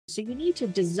So you need to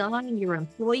design your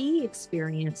employee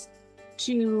experience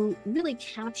to really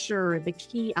capture the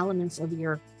key elements of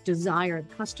your desired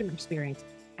customer experience.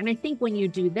 And I think when you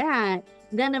do that,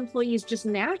 then employees just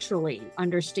naturally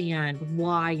understand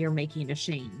why you're making a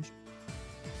change.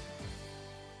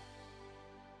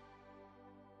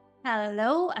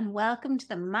 Hello and welcome to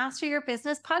the Master Your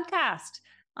Business podcast.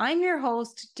 I'm your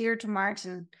host, Deirdre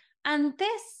Martin. And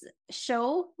this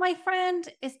show, my friend,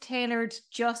 is tailored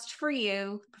just for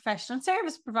you, professional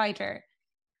service provider.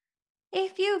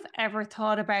 If you've ever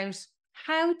thought about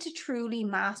how to truly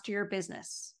master your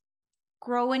business,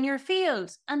 grow in your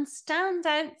field, and stand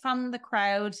out from the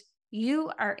crowd,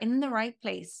 you are in the right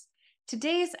place.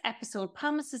 Today's episode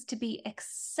promises to be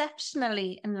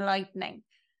exceptionally enlightening.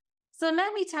 So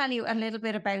let me tell you a little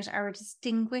bit about our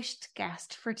distinguished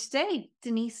guest for today,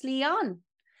 Denise Yohn.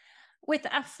 With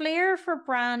a flair for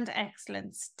brand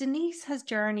excellence, Denise has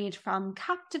journeyed from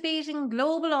captivating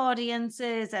global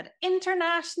audiences at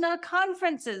international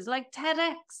conferences like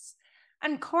TEDx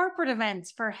and corporate events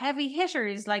for heavy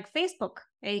hitters like Facebook,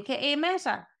 aka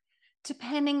Meta, to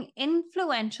penning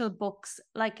influential books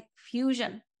like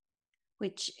Fusion,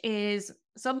 which is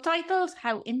subtitled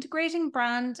How Integrating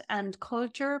Brand and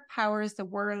Culture Powers the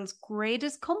World's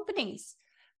Greatest Companies,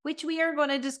 which we are going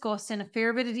to discuss in a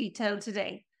fair bit of detail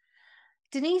today.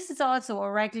 Denise is also a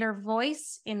regular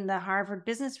voice in the Harvard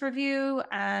Business Review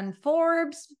and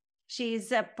Forbes.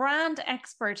 She's a brand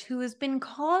expert who has been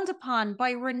called upon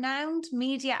by renowned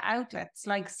media outlets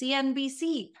like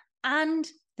CNBC and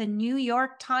the New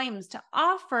York Times to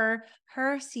offer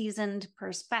her seasoned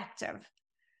perspective.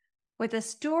 With a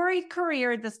storied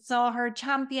career that saw her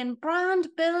champion brand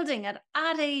building at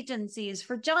ad agencies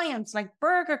for giants like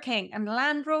Burger King and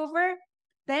Land Rover,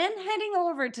 then heading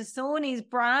over to Sony's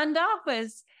brand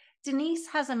office, Denise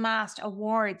has amassed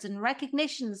awards and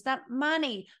recognitions that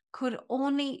many could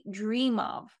only dream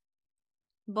of.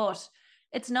 But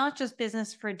it's not just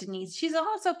business for Denise. She's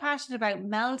also passionate about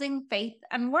melding faith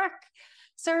and work,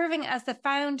 serving as the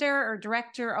founder or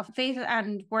director of Faith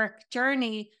and Work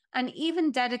Journey, and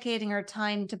even dedicating her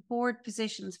time to board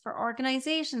positions for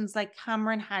organizations like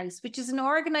Cameron House, which is an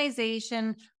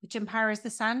organization which empowers the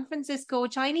San Francisco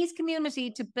Chinese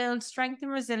community to build strength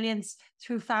and resilience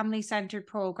through family-centered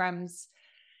programs.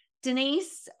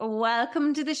 Denise,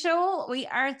 welcome to the show. We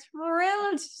are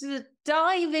thrilled to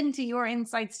dive into your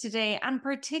insights today, and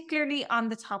particularly on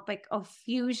the topic of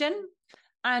fusion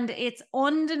and its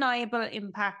undeniable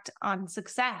impact on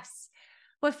success.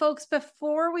 But folks,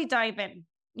 before we dive in,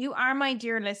 you are my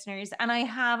dear listeners, and I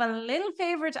have a little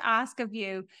favor to ask of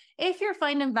you. If you're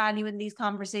finding value in these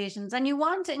conversations and you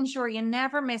want to ensure you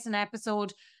never miss an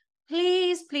episode,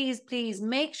 please, please, please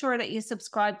make sure that you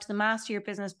subscribe to the Master Your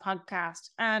Business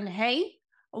podcast. And hey,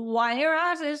 while you're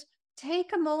at it,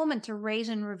 take a moment to rate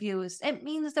and review us. It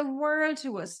means the world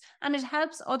to us, and it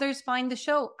helps others find the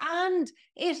show, and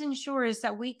it ensures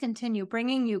that we continue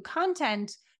bringing you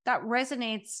content that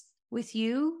resonates with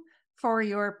you for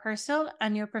your personal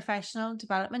and your professional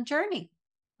development journey.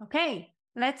 Okay,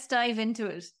 let's dive into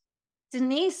it.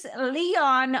 Denise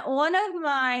Yohn, one of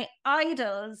my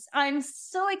idols. I'm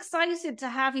so excited to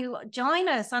have you join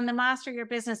us on the Master Your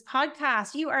Business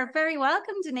podcast. You are very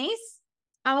welcome, Denise.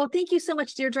 Oh, thank you so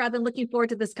much, Deirdre. I've been looking forward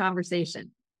to this conversation.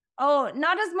 Oh,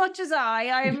 not as much as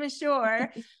I'm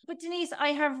sure. But Denise, I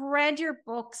have read your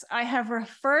books. I have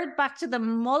referred back to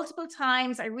them multiple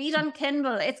times. I read on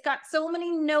Kindle. It's got so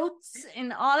many notes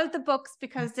in all of the books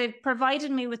because they've provided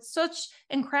me with such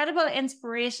incredible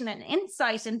inspiration and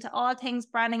insight into all things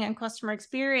branding and customer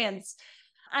experience.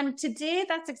 And today,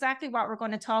 that's exactly what we're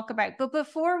going to talk about. But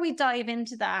before we dive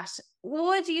into that,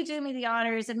 would you do me the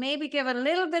honors and maybe give a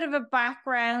little bit of a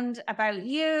background about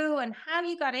you and how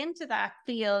you got into that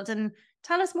field, and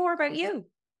tell us more about you?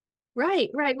 Right.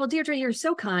 Well, Deirdre, you're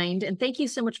so kind. And thank you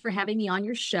so much for having me on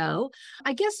your show.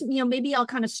 I guess, maybe I'll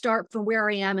kind of start from where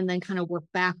I am and then kind of work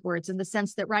backwards, in the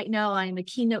sense that right now I'm a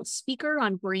keynote speaker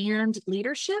on brand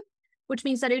leadership, which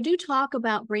means that I do talk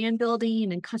about brand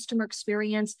building and customer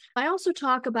experience. I also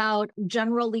talk about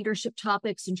general leadership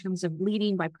topics in terms of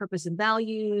leading by purpose and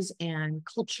values and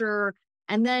culture.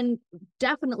 And then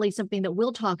definitely something that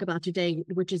we'll talk about today,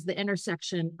 which is the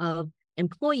intersection of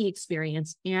employee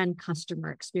experience and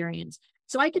customer experience.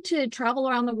 So I get to travel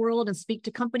around the world and speak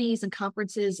to companies and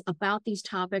conferences about these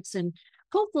topics and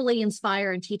hopefully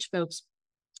inspire and teach folks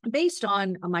based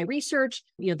on my research,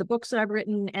 the books that I've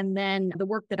written, and then the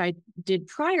work that I did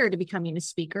prior to becoming a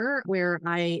speaker, where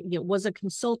I was a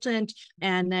consultant.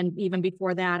 And then even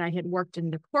before that, I had worked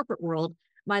in the corporate world.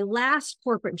 My last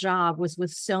corporate job was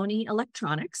with Sony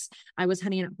Electronics. I was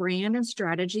heading up brand and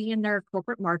strategy in their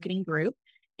corporate marketing group.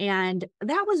 And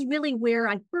that was really where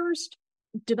I first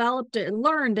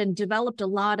learned and developed a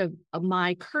lot of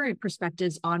my current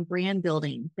perspectives on brand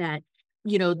building. That,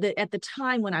 at the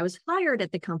time when I was hired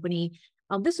at the company,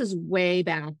 this is way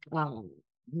back,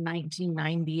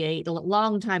 1998, a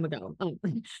long time ago,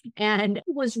 and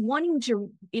was wanting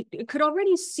to, it could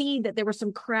already see that there were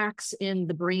some cracks in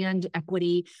the brand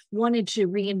equity, wanted to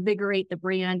reinvigorate the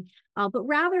brand, but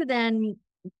rather than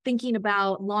thinking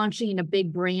about launching a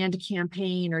big brand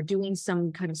campaign or doing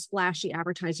some kind of splashy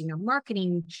advertising or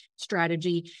marketing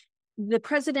strategy, the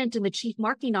president and the chief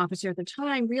marketing officer at the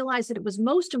time realized that it was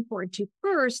most important to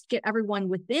first get everyone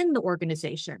within the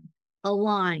organization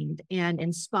aligned and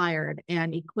inspired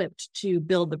and equipped to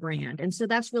build the brand. And so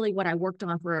that's really what I worked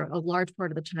on for a large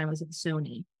part of the time I was at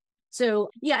Sony.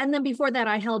 So yeah, and then before that,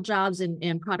 I held jobs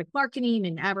in product marketing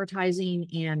and advertising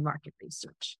and market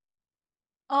research.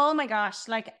 Oh my gosh,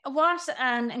 like what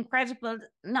an incredible,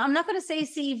 no, I'm not going to say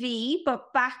CV,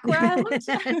 but background.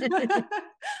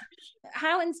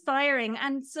 How inspiring.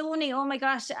 And Sony, oh my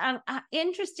gosh,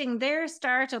 interesting. Their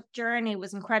startup journey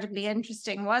was incredibly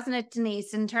interesting, wasn't it,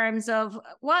 Denise, in terms of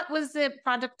what was the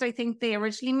product I think they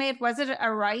originally made? Was it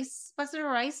a rice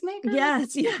maker?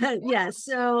 Yes.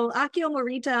 So Akio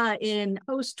Morita in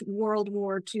post-World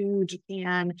War II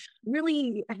Japan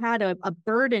really had a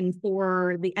burden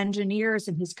for the engineers,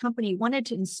 and his company wanted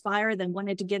to inspire them,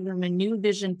 wanted to give them a new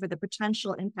vision for the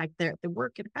potential impact that the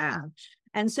work could have.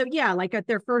 And so, yeah, like at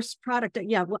their first product,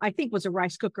 I think was a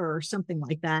rice cooker or something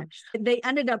like that. They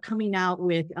ended up coming out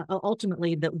with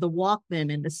ultimately the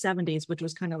Walkman in the 70s, which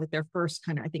was kind of like their first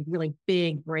kind of, I think, really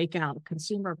big breakout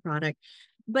consumer product.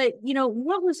 But,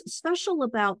 what was special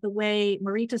about the way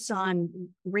Morita-san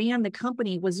ran the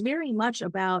company was very much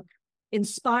about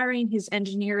inspiring his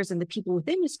engineers and the people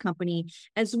within his company,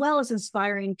 as well as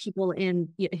inspiring people in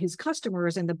his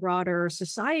customers and the broader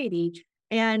society.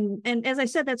 And as I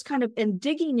said, that's kind of, and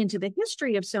digging into the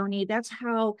history of Sony, that's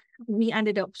how we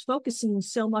ended up focusing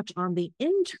so much on the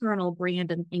internal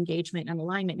brand and engagement and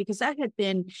alignment, because that had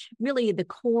been really the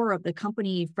core of the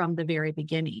company from the very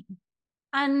beginning.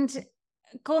 And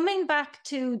coming back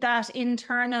to that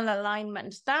internal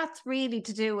alignment, that's really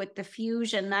to do with the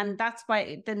fusion. And that's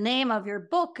why the name of your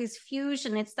book is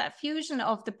Fusion. It's that fusion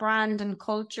of the brand and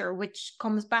culture, which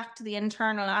comes back to the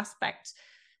internal aspect.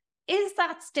 Is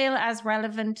that still as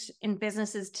relevant in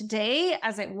businesses today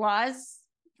as it was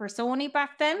for Sony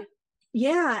back then?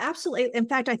 Yeah, absolutely. In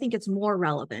fact, I think it's more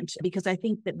relevant because I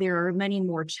think that there are many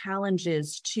more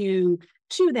challenges to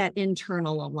that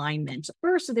internal alignment.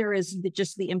 First, there is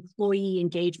just the employee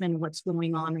engagement, what's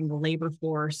going on in the labor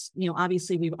force.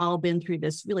 Obviously, we've all been through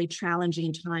this really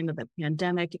challenging time of the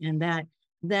pandemic, and that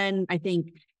then I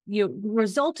think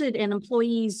resulted in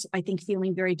employees, I think,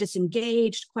 feeling very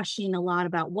disengaged, questioning a lot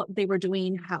about what they were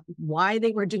doing, why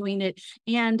they were doing it,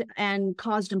 and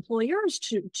caused employers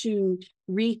to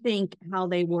rethink how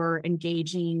they were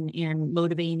engaging and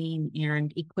motivating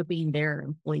and equipping their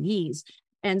employees.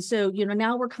 And so,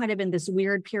 now we're kind of in this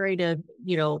weird period of,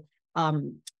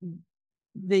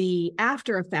 the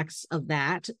after effects of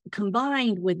that,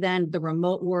 combined with then the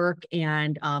remote work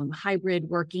and hybrid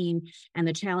working and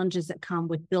the challenges that come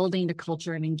with building a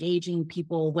culture and engaging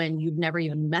people when you've never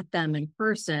even met them in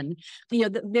person.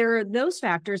 There are those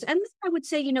factors. And I would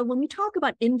say, when we talk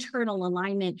about internal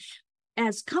alignment,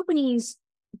 as companies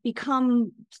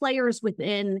become players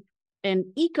within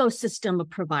an ecosystem of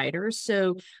providers.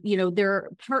 So, there are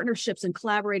partnerships and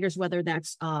collaborators, whether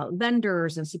that's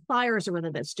vendors and suppliers, or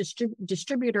whether that's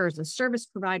distributors and service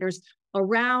providers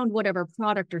around whatever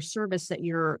product or service that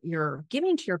you're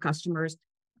giving to your customers.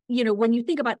 When you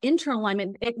think about internal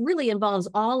alignment, it really involves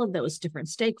all of those different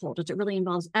stakeholders. It really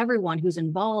involves everyone who's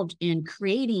involved in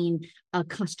creating a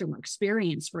customer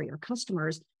experience for your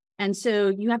customers. And so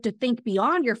you have to think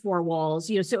beyond your four walls,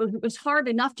 so it was hard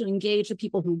enough to engage the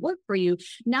people who work for you.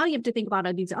 Now you have to think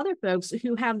about these other folks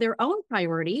who have their own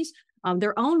priorities,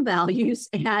 their own values,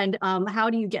 and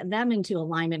how do you get them into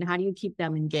alignment? How do you keep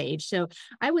them engaged? So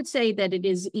I would say that it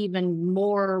is even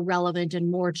more relevant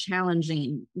and more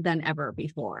challenging than ever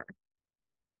before.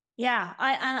 Yeah,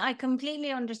 I completely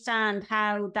understand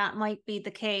how that might be the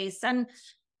case. And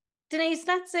Denise,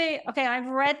 let's say, okay, I've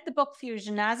read the book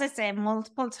Fusion, as I say,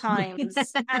 multiple times.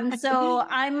 And so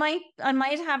I might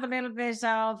have a little bit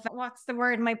of, what's the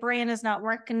word? My brain is not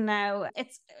working now.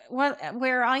 It's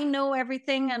where I know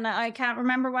everything and I can't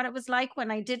remember what it was like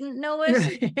when I didn't know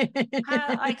it.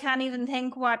 I can't even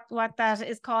think what that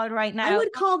is called right now. I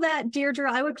would call that,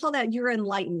 Deirdre, you're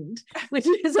enlightened, which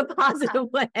is a positive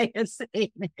way of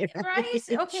saying it. Right?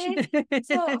 Okay.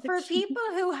 So for people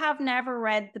who have never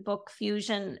read the book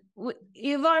Fusion,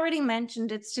 you've already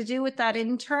mentioned it's to do with that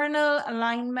internal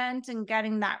alignment and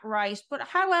getting that right. But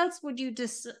how else would you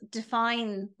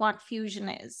define what fusion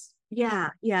is? Yeah.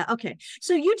 Okay.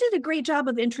 So you did a great job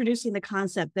of introducing the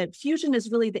concept that fusion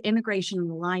is really the integration and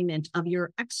alignment of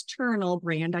your external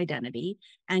brand identity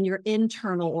and your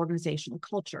internal organizational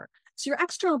culture. So your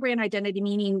external brand identity,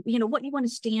 meaning, what you want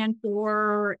to stand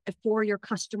for your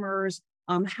customers,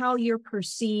 how you're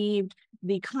perceived,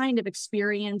 the kind of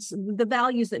experience, the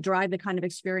values that drive the kind of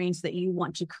experience that you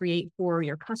want to create for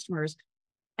your customers.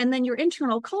 And then your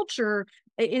internal culture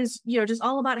is, just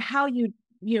all about how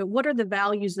what are the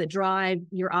values that drive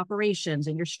your operations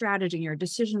and your strategy, your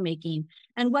decision making,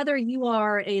 and whether you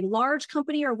are a large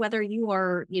company or whether you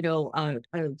are, a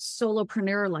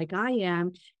solopreneur like I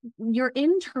am, your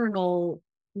internal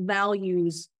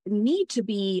values need to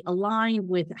be aligned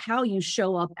with how you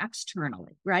show up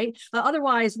externally, right?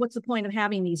 Otherwise, what's the point of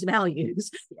having these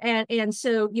values? And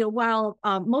so, while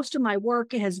most of my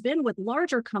work has been with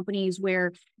larger companies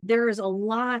where there is a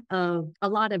lot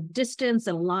of distance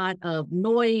and a lot of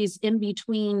noise in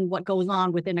between what goes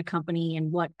on within a company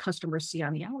and what customers see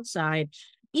on the outside,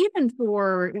 even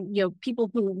for people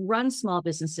who run small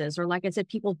businesses, or like I said,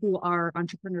 people who are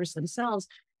entrepreneurs themselves,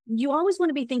 you always want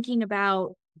to be thinking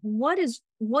about what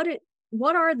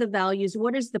are the values,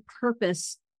 what is the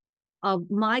purpose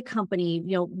of my company,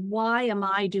 why am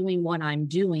I doing what I'm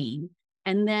doing,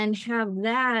 and then have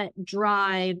that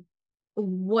drive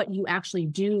what you actually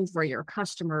do for your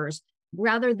customers,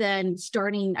 rather than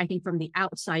starting, I think, from the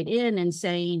outside in and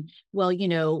saying, well,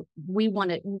 we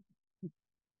want to,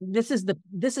 this is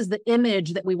the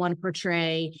image that we want to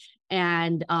portray,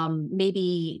 and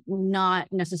maybe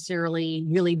not necessarily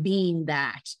really being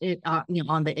that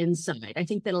on the inside. I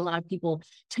think that a lot of people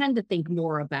tend to think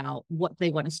more about what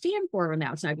they want to stand for on the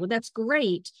outside. Well, that's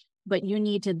great, but you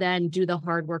need to then do the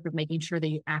hard work of making sure that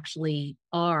you actually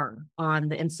are on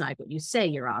the inside what you say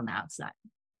you're on the outside.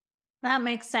 That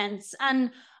makes sense.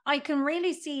 And I can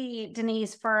really see,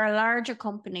 Denise, for a larger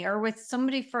company or with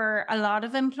somebody for a lot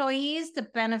of employees, the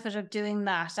benefit of doing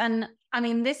that. And I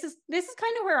mean, this is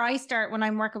kind of where I start when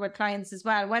I'm working with clients as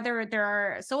well, whether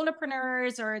they're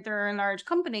solopreneurs or they're a large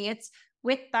company. It's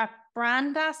with that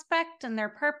brand aspect and their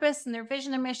purpose and their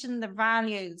vision and mission, their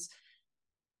values.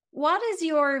 What is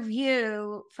your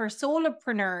view for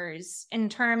solopreneurs in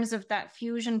terms of that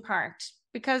fusion part?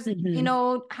 Because,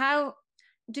 how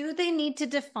do they need to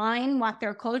define what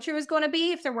their culture is going to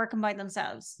be if they're working by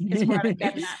themselves? Is what I'm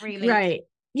getting at, really. Right.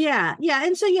 Yeah.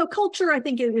 And so, culture, I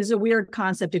think, is a weird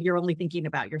concept if you're only thinking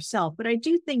about yourself. But I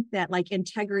do think that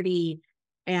integrity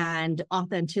and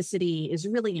authenticity is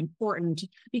really important,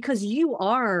 because you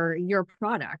are your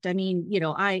product. I mean,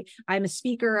 I'm a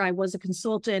speaker. I was a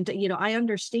consultant. I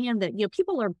understand that,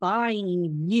 people are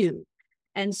buying you.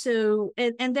 And so,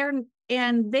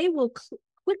 and they will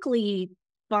quickly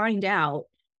find out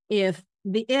if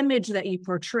the image that you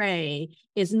portray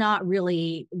is not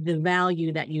really the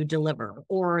value that you deliver,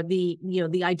 or the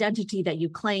identity that you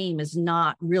claim is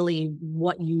not really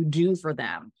what you do for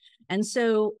them. And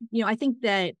so, I think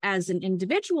that as an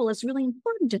individual, it's really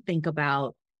important to think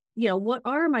about, what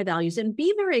are my values, and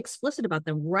be very explicit about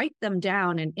them, write them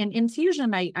down. And in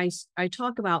Fusion, I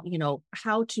talk about,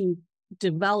 how to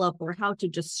develop or how to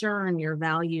discern your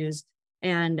values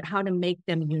and how to make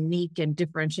them unique and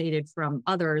differentiated from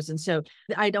others. And so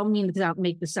I don't mean to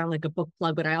make this sound like a book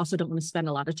plug, but I also don't want to spend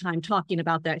a lot of time talking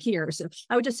about that here. So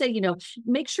I would just say,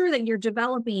 make sure that you're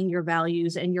developing your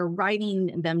values and you're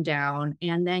writing them down,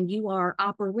 and then you are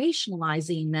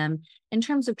operationalizing them in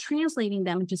terms of translating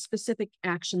them into specific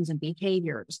actions and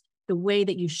behaviors, the way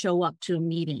that you show up to a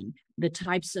meeting, the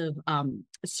types of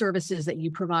services that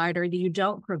you provide or that you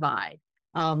don't provide.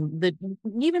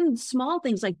 Even small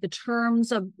things like the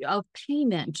terms of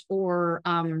payment, or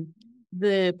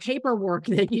the paperwork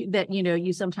that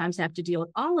you sometimes have to deal with.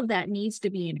 All of that needs to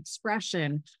be an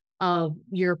expression of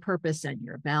your purpose and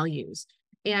your values.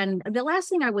 And the last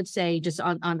thing I would say, just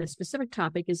on this specific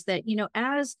topic, is that,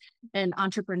 as an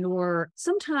entrepreneur,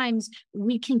 sometimes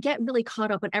we can get really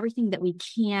caught up in everything that we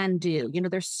can do.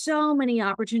 There's so many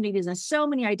opportunities and so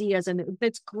many ideas, and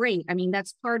that's great. I mean,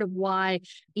 that's part of why,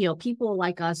 people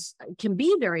like us can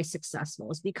be very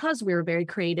successful, is because we're very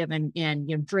creative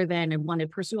and driven and want to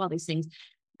pursue all these things.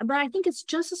 But I think it's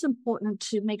just as important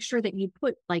to make sure that you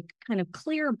put kind of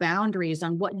clear boundaries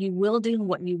on what you will do and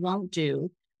what you won't do,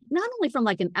 not only from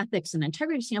an ethics and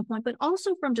integrity standpoint, but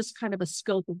also from just kind of a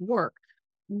scope of work.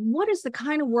 What is the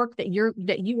kind of work that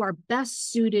you are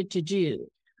best suited to do?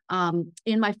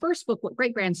 In my first book, What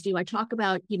Great Brands Do, I talk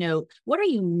about, what are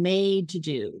you made to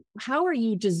do? How are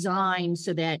you designed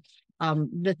so that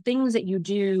The things that you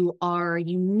do are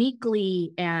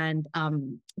uniquely and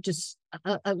just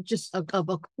of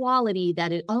a quality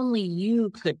that only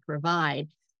you could provide.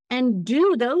 And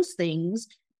do those things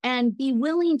and be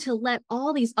willing to let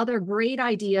all these other great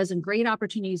ideas and great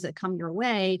opportunities that come your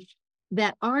way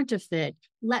that aren't a fit,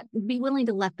 be willing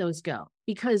to let those go.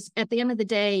 Because at the end of the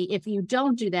day, if you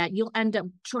don't do that, you'll end up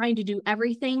trying to do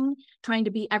everything, trying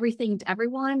to be everything to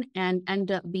everyone, and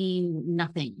end up being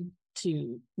nothing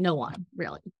to no one,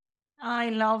 really. I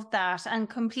love that and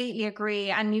completely agree.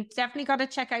 And you've definitely got to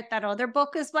check out that other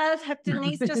book as well that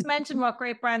Denise just mentioned, What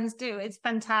Great Brands Do. It's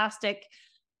fantastic.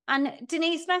 And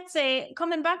Denise, let's say,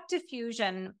 coming back to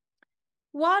Fusion,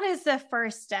 what is the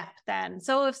first step then?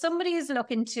 So if somebody is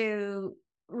looking to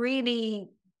really,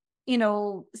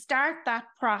 start that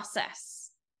process,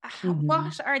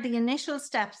 what are the initial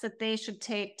steps that they should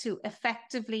take to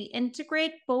effectively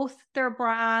integrate both their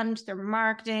brand, their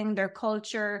marketing, their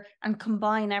culture, and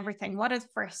combine everything? What are the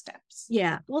first steps?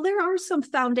 Yeah, well, there are some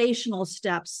foundational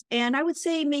steps. And I would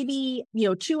say maybe,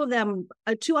 two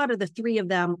out of the three of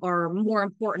them are more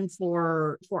important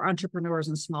for entrepreneurs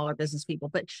and smaller business people.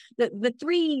 But the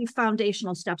three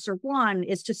foundational steps are: one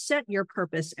is to set your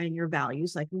purpose and your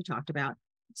values, like we talked about.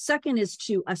 Second is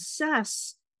to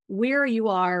assess where you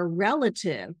are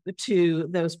relative to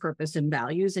those purpose and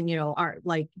values, and are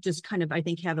like just kind of, I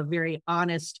think, have a very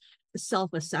honest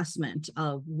self-assessment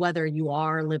of whether you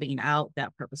are living out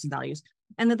that purpose and values.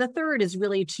 And then the third is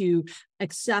really to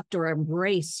accept or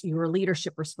embrace your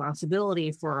leadership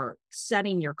responsibility for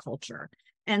setting your culture.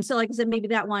 And so, like I said, maybe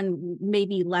that one may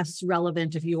be less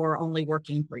relevant if you are only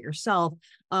working for yourself.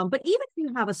 But even if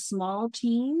you have a small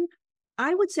team,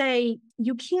 I would say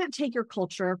you can't take your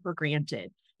culture for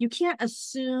granted. You can't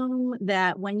assume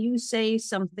that when you say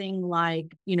something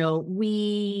like,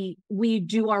 we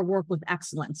do our work with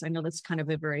excellence. I know that's kind of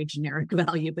a very generic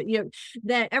value, but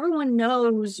that everyone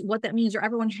knows what that means, or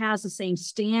everyone has the same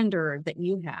standard that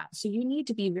you have. So you need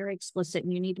to be very explicit,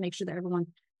 and you need to make sure that everyone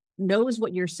knows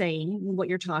what you're saying, what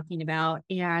you're talking about,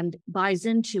 and buys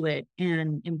into it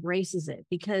and embraces it.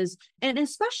 Because, and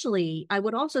especially, I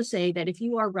would also say that if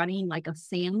you are running like a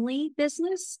family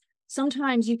business,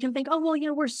 sometimes you can think, oh,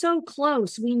 well, we're so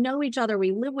close. We know each other.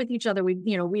 We live with each other.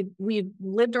 We've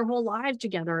lived our whole lives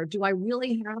together. Do I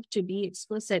really have to be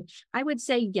explicit? I would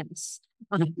say yes.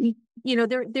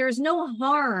 There's no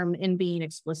harm in being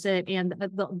explicit. And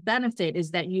the benefit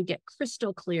is that you get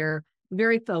crystal clear,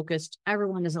 very focused.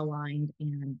 Everyone is aligned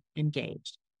and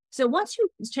engaged. So once you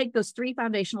take those three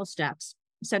foundational steps,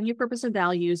 setting your purpose and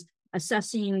values,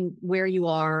 assessing where you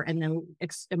are, and then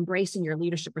embracing your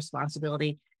leadership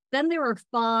responsibility, then there are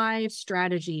 5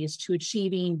 strategies to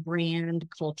achieving brand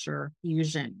culture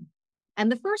fusion.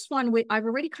 And the first one I've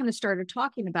already kind of started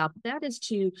talking about, but that is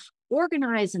to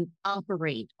organize and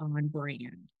operate on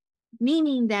brand.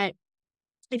 Meaning that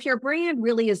if your brand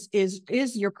really is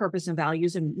your purpose and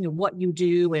values, and what you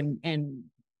do and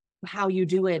how you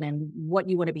do it and what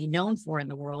you want to be known for in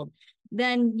the world,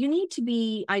 then you need to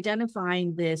be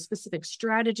identifying the specific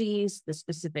strategies, the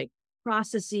specific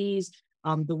processes,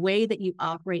 the way that you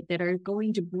operate that are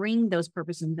going to bring those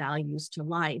purpose and values to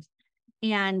life.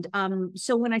 And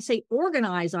so when I say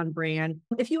organize on brand,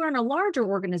 if you are in a larger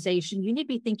organization, you need to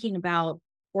be thinking about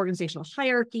organizational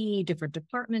hierarchy, different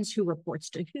departments, who reports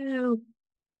to who,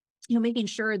 making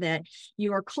sure that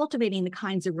you are cultivating the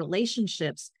kinds of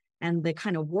relationships and the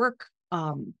kind of work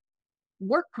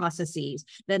processes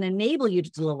that enable you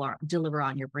to deliver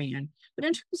on your brand. But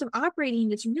in terms of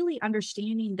operating, it's really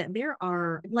understanding that there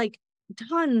are like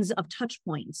tons of touch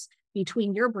points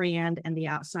between your brand and the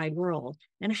outside world.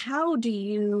 And how do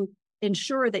you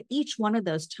ensure that each one of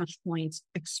those touch points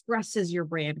expresses your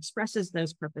brand, expresses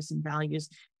those purpose and values,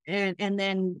 and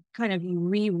then kind of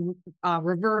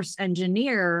reverse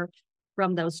engineer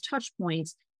from those touch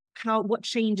points what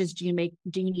changes do you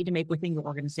need to make within your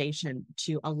organization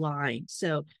to align?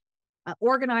 So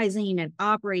organizing and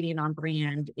operating on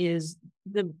brand is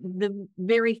the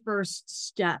very first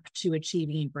step to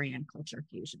achieving brand culture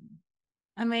fusion.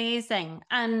 Amazing.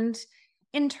 And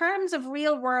in terms of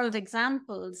real world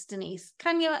examples, Denise,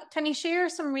 can you share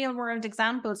some real world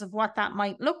examples of what that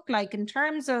might look like in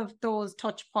terms of those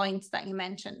touch points that you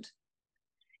mentioned?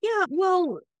 Yeah,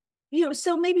 well,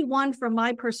 so maybe one from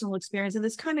my personal experience, and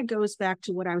this kind of goes back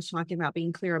to what I was talking about,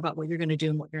 being clear about what you're going to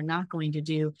do and what you're not going to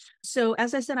do. So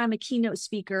as I said, I'm a keynote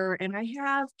speaker, and I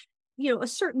have, a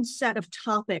certain set of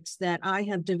topics that I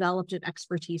have developed an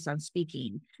expertise on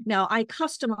speaking. Now, I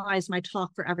customize my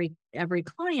talk for every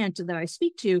client that I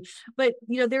speak to, but,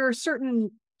 there are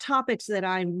certain topics that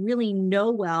I really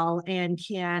know well and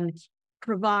can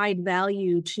provide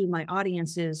value to my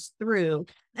audiences through.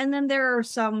 And then there are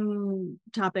some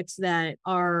topics that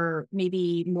are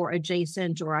maybe more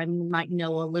adjacent or I might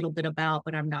know a little bit about,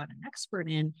 but I'm not an expert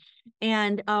in.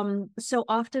 And so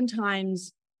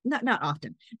oftentimes, not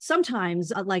often,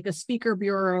 sometimes like a speaker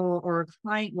bureau or a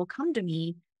client will come to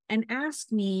me and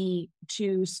ask me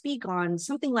to speak on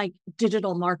something like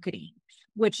digital marketing,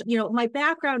 which, my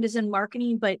background is in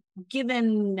marketing, but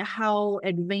given how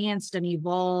advanced and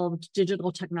evolved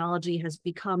digital technology has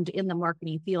become in the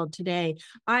marketing field today,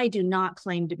 I do not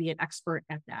claim to be an expert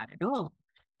at that at all.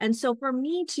 And so for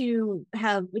me to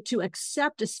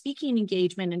accept a speaking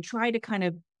engagement and try to kind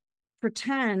of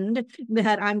pretend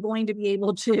that I'm going to be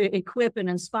able to equip and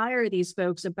inspire these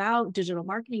folks about digital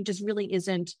marketing just really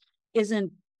isn't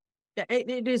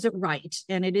it isn't right,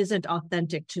 and it isn't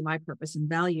authentic to my purpose and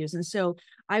values. And so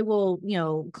I will,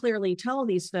 clearly tell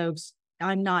these folks,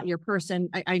 I'm not your person.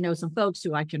 I know some folks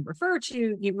who I can refer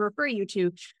you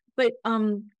to, but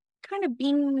kind of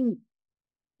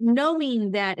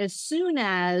knowing that as soon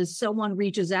as someone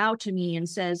reaches out to me and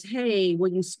says, hey,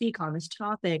 will you speak on this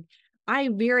topic? I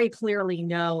very clearly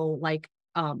know, like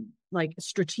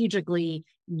strategically,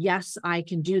 yes, I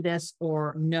can do this,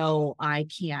 or no, I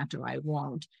can't, or I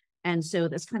won't. And so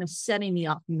that's kind of setting me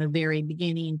up from the very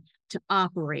beginning to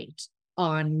operate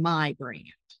on my brand.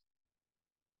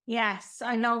 Yes,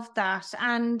 I love that.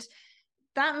 And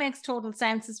that makes total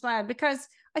sense as well, because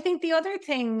I think the other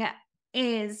thing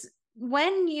is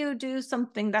when you do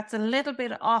something that's a little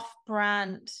bit off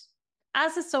brand,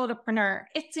 as a solopreneur,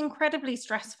 it's incredibly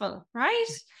stressful, right?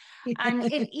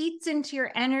 And it eats into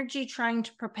your energy trying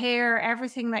to prepare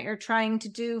everything that you're trying to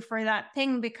do for that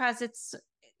thing, because it's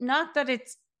not that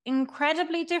it's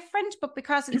incredibly different, but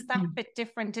because it's that bit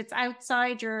different, it's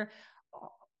outside your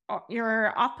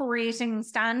operating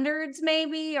standards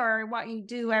maybe, or what you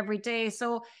do every day.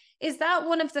 So is that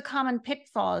one of the common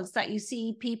pitfalls that you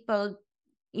see people,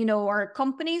 or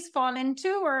companies fall into,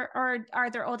 or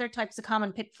are there other types of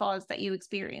common pitfalls that you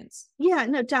experience? Yeah,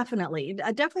 no, definitely.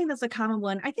 Definitely that's a common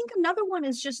one. I think another one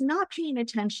is just not paying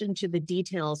attention to the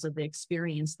details of the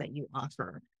experience that you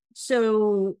offer.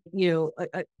 So,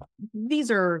 these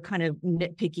are kind of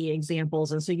nitpicky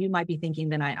examples. And so you might be thinking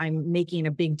that I'm making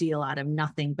a big deal out of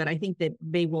nothing, but I think that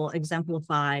they will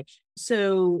exemplify.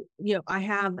 So, I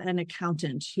have an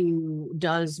accountant who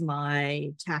does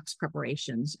my tax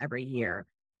preparations every year.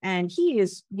 And he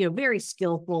is, very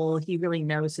skillful. He really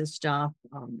knows his stuff.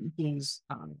 He's,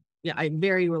 I'm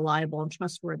very reliable and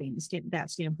trustworthy in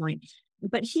that standpoint.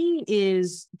 But he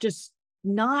is just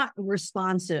not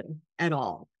responsive at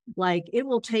all. Like, it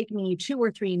will take me 2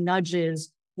 or 3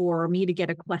 nudges for me to get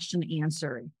a question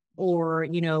answered. Or,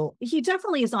 he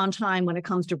definitely is on time when it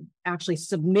comes to actually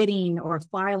submitting or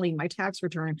filing my tax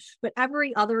return. But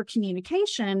every other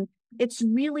communication, it's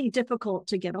really difficult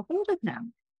to get a hold of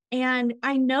him. And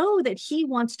I know that he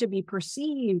wants to be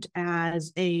perceived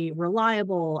as a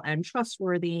reliable and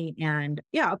trustworthy and,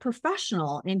 a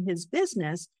professional in his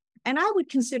business. And I would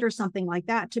consider something like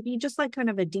that to be just like kind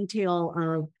of a detail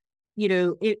of,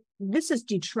 this is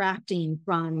detracting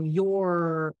from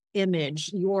your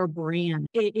image, your brand.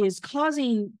 It is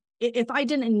causing, if I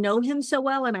didn't know him so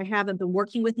well and I haven't been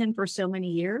working with him for so many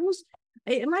years,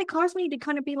 it might cause me to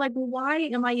kind of be like, well, why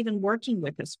am I even working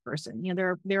with this person?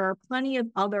 There are plenty of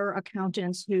other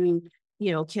accountants who,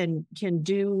 can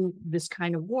do this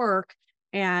kind of work.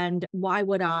 And why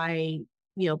would I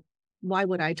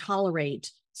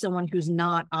tolerate someone who's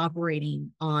not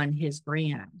operating on his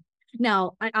brand?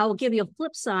 Now, I'll give you a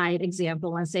flip side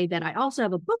example and say that I also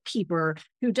have a bookkeeper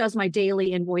who does my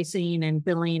daily invoicing and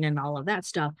billing and all of that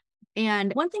stuff.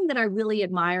 And one thing that I really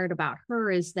admired about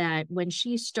her is that when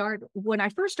I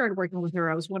first started working with her,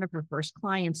 I was one of her first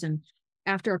clients. And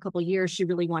after a couple of years, she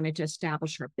really wanted to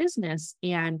establish her business.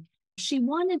 And she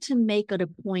wanted to make it a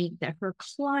point that her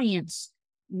clients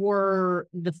were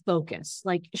the focus.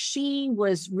 Like, she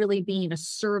was really being a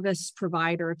service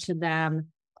provider to them.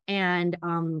 And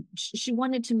she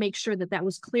wanted to make sure that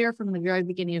was clear from the very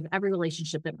beginning of every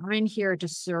relationship, that I'm here to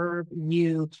serve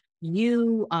you.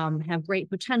 You have great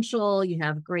potential. You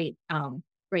have great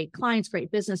clients,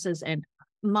 great businesses, and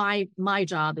my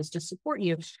job is to support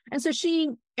you. And so she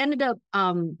ended up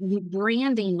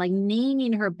branding, like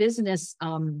naming her business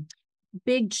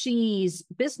Big Cheese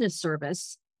Business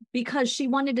Service, because she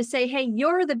wanted to say, hey,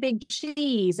 you're the big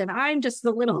cheese and I'm just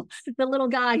the little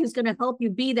guy who's going to help you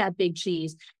be that big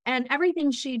cheese. And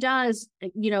everything she does,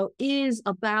 is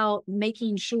about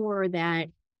making sure that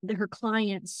her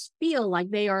clients feel like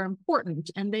they are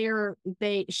important, and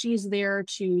she's there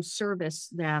to service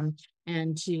them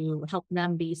and to help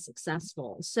them be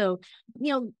successful. So,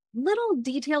 little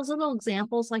details, little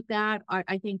examples like that,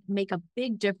 I think make a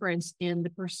big difference in the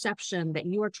perception that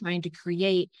you are trying to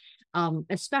create,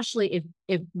 especially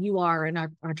if you are an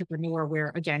entrepreneur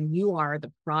where, again, you are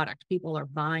the product. People are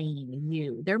buying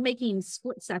you. They're making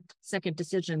split-second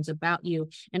decisions about you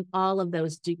and all of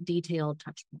those detailed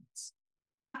touch points.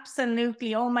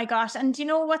 Absolutely. Oh my gosh. And you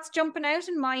know what's jumping out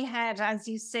in my head as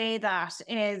you say that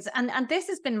is, and this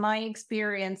has been my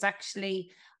experience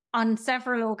actually on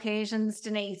several occasions,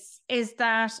 Denise, is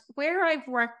that where I've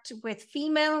worked with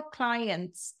female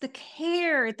clients, the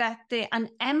care that and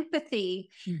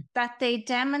empathy that they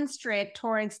demonstrate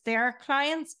towards their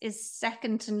clients is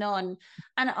second to none.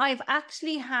 And I've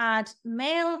actually had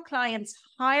male clients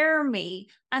hire me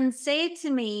and say to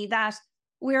me that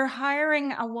we're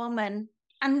hiring a woman.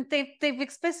 And they've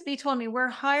explicitly told me we're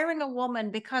hiring a woman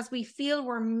because we feel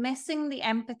we're missing the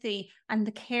empathy and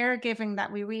the caregiving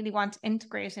that we really want to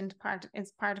integrate into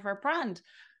as part of our brand.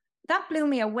 That blew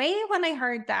me away when I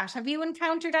heard that. Have you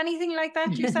encountered anything like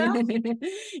that yourself?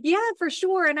 Yeah, for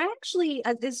sure. And I actually,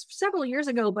 this several years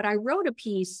ago, but I wrote a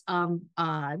piece.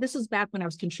 This was back when I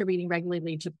was contributing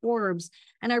regularly to Forbes,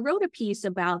 and I wrote a piece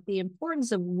about the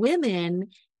importance of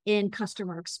women in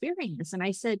customer experience. And I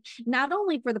said, not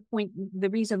only for the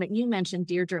reason that you mentioned,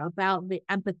 Deirdre, about the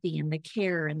empathy and the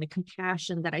care and the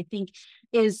compassion that I think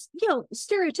is,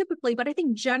 stereotypically, but I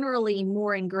think generally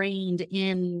more ingrained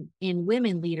in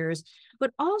women leaders,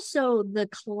 but also the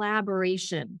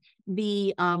collaboration,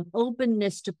 the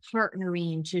openness to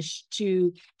partnering,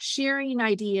 to sharing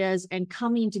ideas and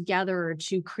coming together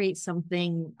to create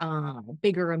something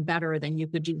bigger and better than you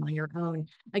could do on your own.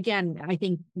 Again, I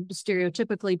think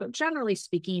stereotypically, but generally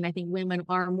speaking, I think women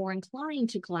are more inclined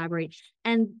to collaborate.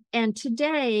 And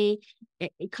today,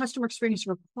 customer experience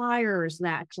requires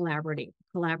that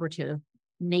collaborative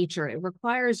nature. It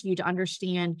requires you to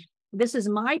understand, this is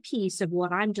my piece of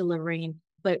what I'm delivering,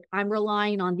 but I'm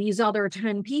relying on these other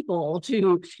 10 people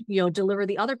to, deliver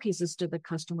the other pieces to the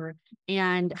customer.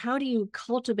 And how do you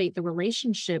cultivate the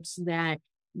relationships that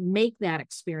make that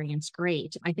experience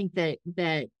great? I think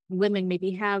that women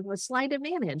maybe have a slight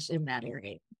advantage in that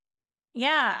area.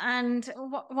 Yeah. And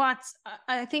what's,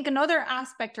 I think another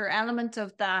aspect or element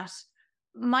of that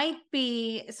might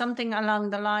be something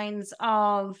along the lines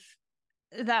of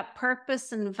that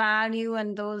purpose and value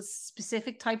and those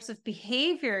specific types of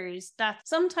behaviors that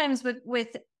sometimes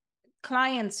with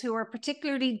clients who are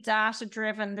particularly data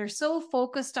driven, they're so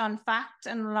focused on fact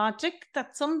and logic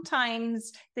that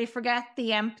sometimes they forget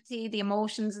the empathy, the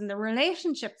emotions, and the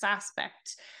relationships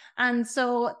aspect. And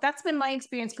so that's been my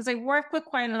experience, because I work with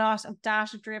quite a lot of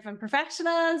data-driven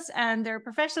professionals, and they're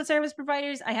professional service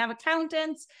providers. I have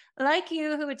accountants like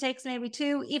you who it takes maybe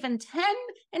 2, even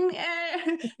 10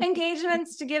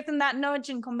 engagements to give them that nudge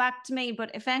and come back to me.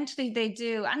 But eventually they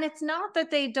do. And it's not that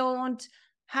they don't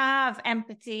have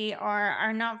empathy or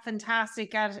are not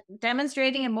fantastic at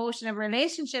demonstrating emotion and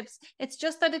relationships. It's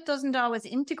just that it doesn't always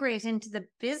integrate into the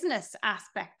business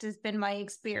aspect, has been my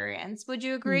experience. Would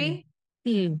you agree?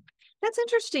 That's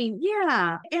interesting.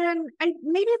 Yeah. And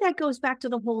maybe that goes back to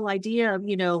the whole idea of,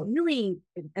 really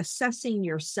assessing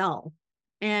yourself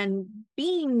and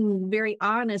being very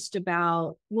honest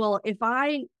about, well, if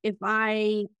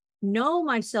I know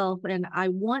myself and I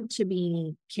want to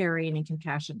be caring and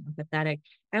compassionate and empathetic,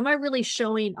 am I really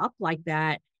showing up like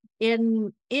that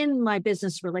in my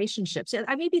business relationships? And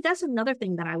maybe that's another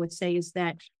thing that I would say is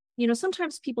that,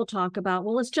 sometimes people talk about,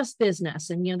 well, it's just business.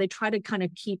 And, they try to kind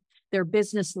of keep their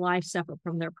business life separate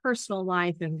from their personal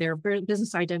life and their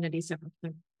business identity separate from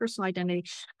their personal identity.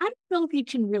 I don't know if you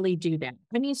can really do that.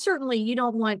 I mean, certainly you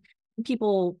don't want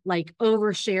people like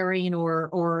oversharing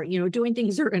or doing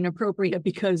things that are inappropriate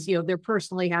because, they're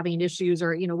personally having issues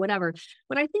or, whatever.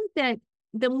 But I think that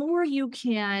the more you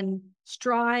can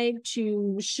strive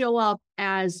to show up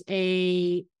as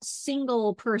a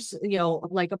single person,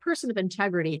 like a person of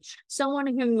integrity, someone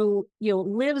who,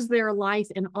 lives their life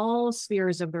in all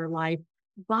spheres of their life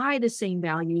by the same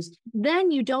values,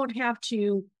 then you don't have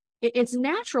to, it's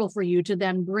natural for you to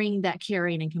then bring that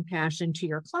caring and compassion to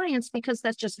your clients because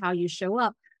that's just how you show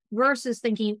up, versus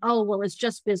thinking, oh, well, it's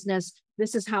just business.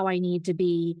 This is how I need to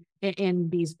be in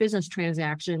these business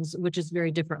transactions, which is very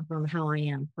different from how I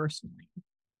am personally.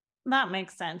 That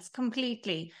makes sense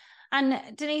completely. And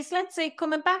Denise, let's say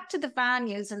coming back to the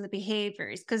values and the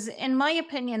behaviors, because in my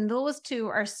opinion, those two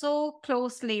are so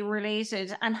closely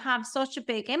related and have such a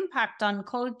big impact on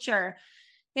culture.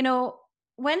 And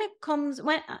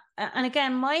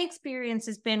again, my experience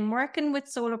has been working with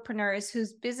solopreneurs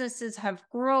whose businesses have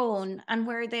grown and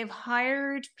where they've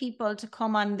hired people to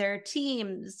come on their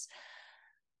teams.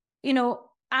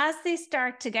 as they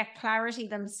start to get clarity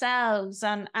themselves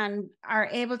and are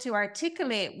able to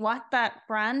articulate what that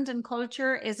brand and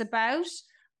culture is about,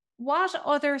 what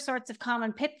other sorts of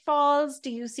common pitfalls do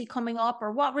you see coming up,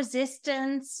 or what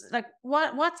resistance, like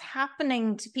what's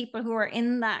happening to people who are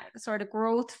in that sort of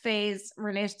growth phase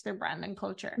related to their brand and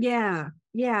culture? Yeah.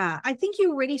 I think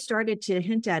you already started to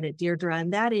hint at it, Deirdre,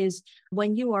 and that is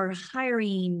when you are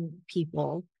hiring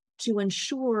people to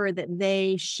ensure that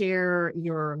they share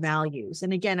your values.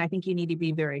 And again, I think you need to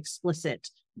be very explicit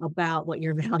about what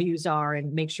your values are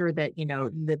and make sure that,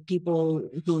 the people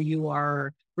who you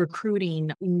are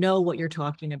recruiting know what you're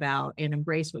talking about and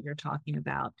embrace what you're talking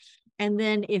about. And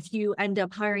then if you end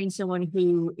up hiring someone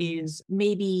who is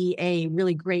maybe a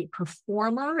really great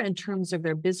performer in terms of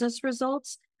their business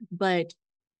results, but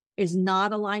is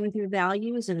not aligned with your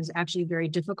values and is actually very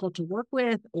difficult to work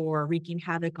with, or wreaking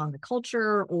havoc on the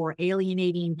culture, or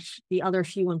alienating the other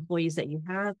few employees that you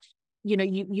have, you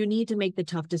need to make the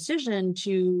tough decision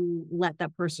to let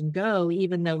that person go,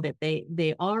 even though that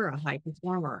they are a high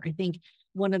performer. I think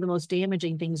one of the most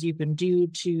damaging things you can do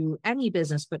to any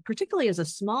business, but particularly as a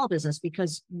small business,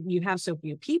 because you have so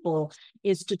few people,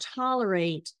 is to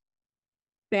tolerate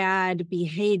bad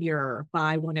behavior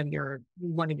by one of your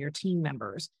team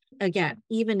members. Again,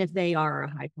 even if they are a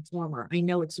high performer, I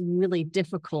know it's really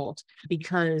difficult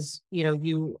because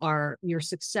your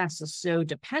success is so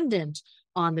dependent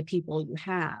on the people you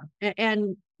have.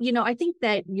 And I think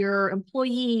that your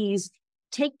employees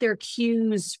take their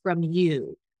cues from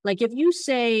you. Like if you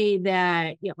say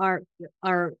that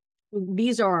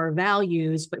these are our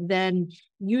values, but then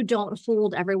you don't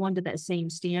hold everyone to that same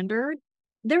standard,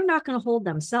 they're not going to hold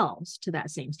themselves to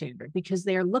that same standard, because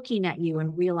they're looking at you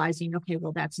and realizing, okay,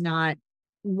 well, that's not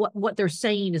what they're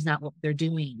saying is not what they're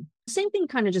doing. Same thing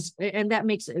kind of and that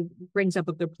brings up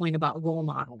a good point about role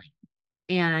modeling.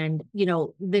 And,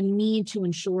 the need to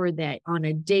ensure that on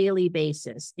a daily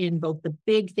basis, in both the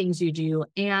big things you do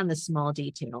and the small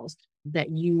details, that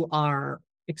you are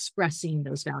expressing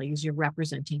those values, you're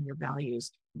representing your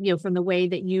values, from the way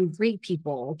that you greet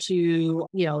people to,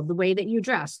 the way that you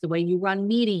dress, the way you run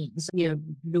meetings,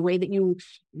 the way that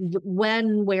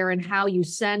when, where, and how you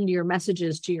send your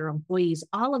messages to your employees.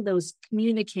 All of those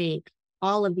communicate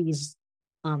all of these,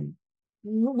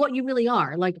 what you really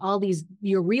are, like all these,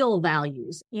 your real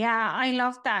values. Yeah, I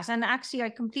love that. And actually, I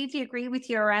completely agree with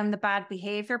you around the bad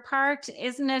behavior part,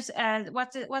 isn't it?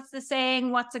 What's the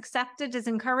saying? What's accepted is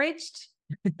encouraged.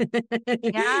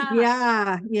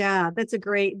 Yeah. That's a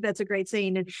great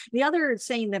saying. And the other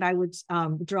saying that I would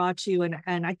draw to,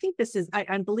 and I think this is,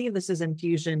 I believe this is in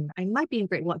Fusion. I might be in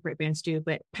what great bands do,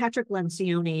 but Patrick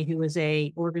Lencioni, who is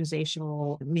a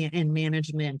organizational and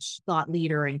management thought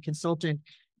leader and consultant,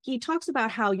 he talks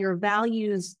about how your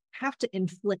values have to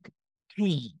inflict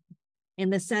pain,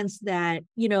 in the sense that,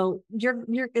 they're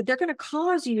going to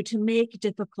cause you to make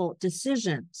difficult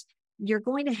decisions. You're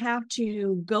going to have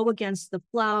to go against the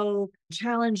flow,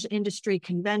 challenge industry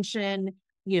convention,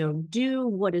 do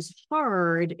what is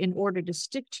hard in order to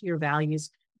stick to your values.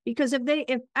 Because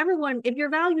if your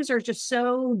values are just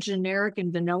so generic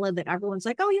and vanilla that everyone's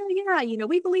like, oh yeah,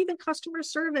 we believe in customer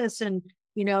service and,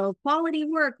 quality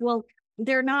work. Well,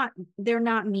 they're not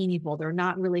meaningful. They're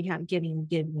not really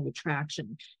getting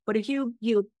traction. But if you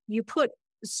put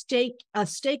a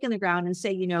stake in the ground and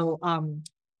say,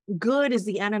 good is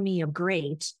the enemy of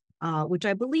great, which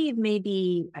I believe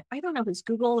maybe, I don't know if it's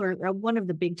Google or one of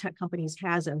the big tech companies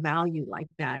has a value like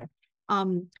that.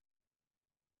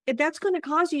 That's going to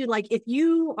cause you, like, if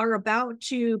you are about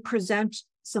to present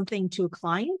something to a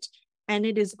client and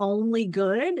it is only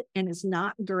good and it's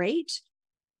not great,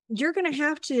 you're going to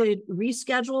have to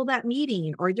reschedule that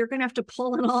meeting, or you're going to have to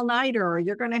pull an all-nighter, or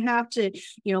you're going to have to,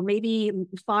 maybe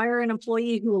fire an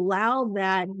employee who allowed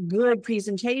that good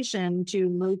presentation to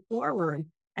move forward.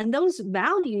 And those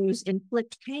values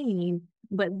inflict pain,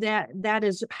 but that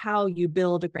is how you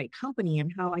build a great company,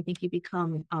 and how I think you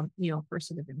become, a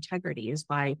person of integrity, is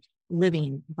by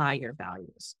living by your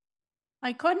values.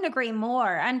 I couldn't agree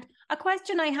more. And a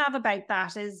question I have about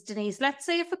that is, Denise, let's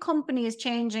say if a company is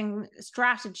changing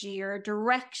strategy or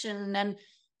direction, and,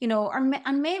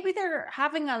 and maybe they're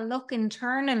having a look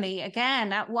internally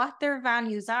again at what their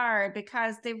values are,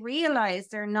 because they realize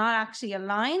they're not actually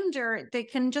aligned, or they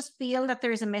can just feel that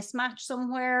there's a mismatch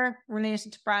somewhere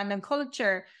related to brand and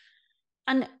culture.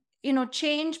 And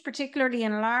change, particularly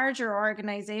in larger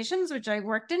organizations, which I've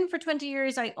worked in for 20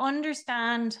 years, I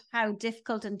understand how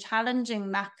difficult and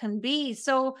challenging that can be.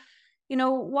 So,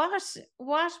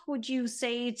 what would you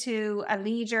say to a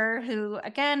leader who,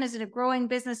 again, is in a growing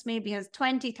business, maybe has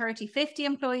 20, 30, 50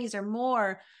 employees or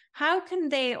more, how can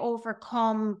they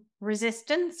overcome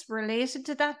resistance related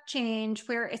to that change,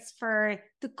 where it's for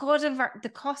the good of the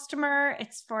customer,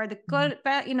 it's for the good,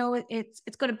 it's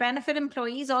going to benefit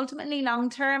employees ultimately long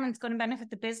term, and it's going to benefit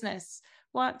the business?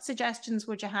 What suggestions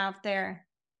would you have there?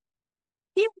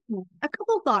 Yeah, a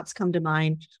couple of thoughts come to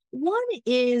mind. One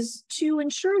is to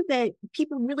ensure that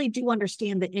people really do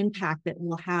understand the impact that it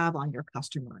will have on your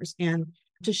customers, and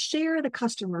to share the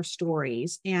customer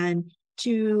stories, and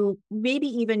to maybe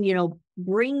even,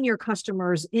 bring your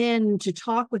customers in to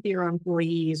talk with your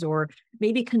employees, or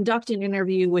maybe conduct an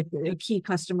interview with a key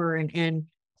customer, and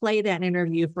play that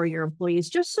interview for your employees,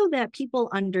 just so that people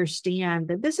understand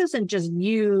that this isn't just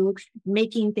you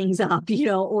making things up,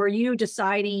 or you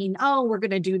deciding, oh, we're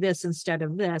going to do this instead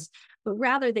of this, but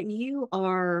rather that you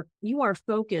are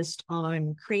focused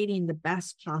on creating the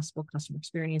best possible customer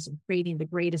experience and creating the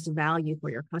greatest value for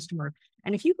your customer.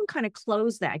 And if you can kind of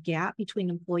close that gap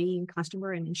between employee and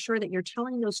customer, and ensure that you're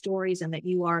telling those stories, and that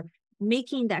you are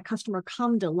making that customer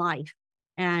come to life,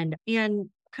 and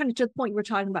kind of to the point we were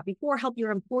talking about before, help your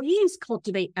employees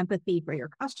cultivate empathy for your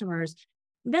customers,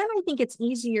 then I think it's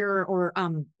easier, or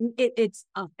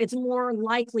it's more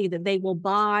likely that they will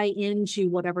buy into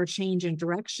whatever change in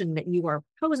direction that you are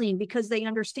proposing, because they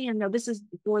understand, no, this is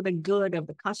for the good of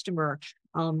the customer.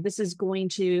 This is going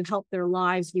to help their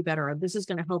lives be better. This is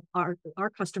going to help our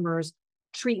customers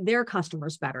treat their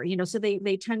customers better. So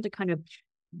they tend to kind of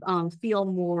feel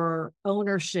more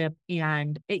ownership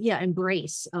and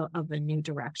embrace of the new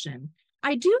direction.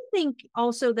 I do think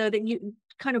also, though, that you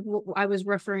kind of, I was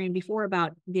referring before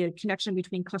about the connection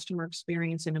between customer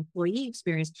experience and employee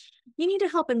experience. You need to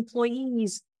help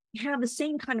employees have the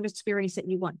same kind of experience that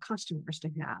you want customers to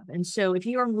have. And so if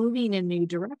you are moving in a new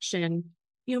direction,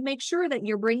 make sure that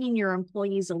you're bringing your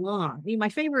employees along. My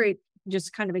favorite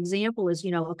just kind of example is,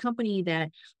 a company that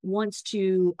wants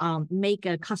to make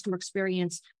a customer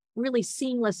experience really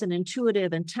seamless and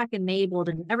intuitive and tech enabled,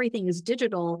 and everything is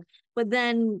digital, but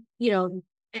then,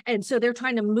 and so they're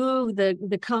trying to move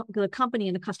the company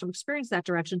and the customer experience that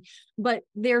direction, but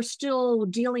they're still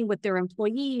dealing with their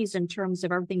employees in terms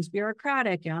of everything's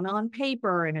bureaucratic and on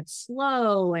paper, and it's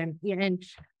slow, and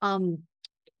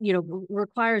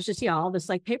requires just, all this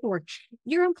like paperwork.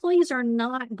 Your employees are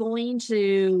not going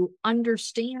to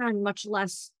understand, much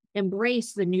less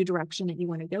embrace the new direction that you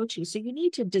want to go to. So you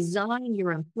need to design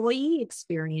your employee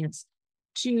experience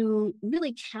to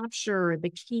really capture the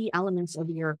key elements of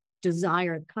your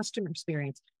desired customer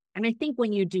experience. And I think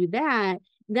when you do that,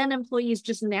 then employees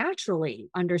just naturally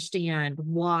understand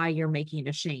why you're making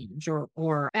a change,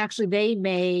 or actually they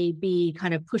may be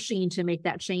kind of pushing to make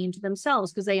that change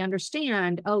themselves, because they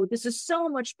understand, oh, this is so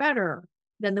much better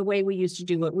than the way we used to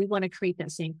do it. We want to create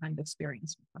that same kind of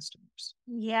experience for customers.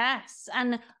 Yes.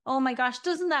 And oh my gosh,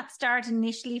 doesn't that start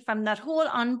initially from that whole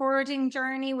onboarding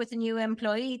journey with a new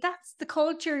employee? That's the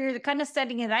culture. You're kind of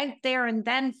setting it out there. And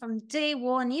then from day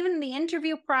one, even the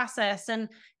interview process, and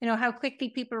how quickly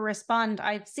people respond.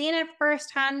 I've seen it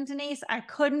firsthand, Denise. I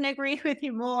couldn't agree with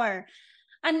you more.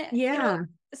 And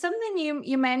something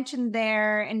you mentioned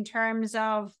there in terms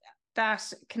of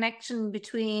that connection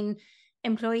between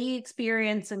employee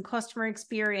experience and customer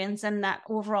experience, and that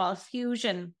overall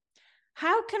fusion.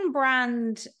 How can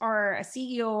brand or a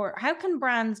CEO, or how can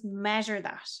brands measure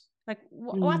that? Like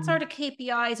what sort of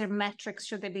KPIs or metrics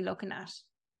should they be looking at?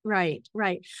 Right.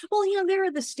 Well, there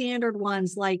are the standard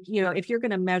ones, like, if you're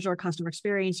going to measure customer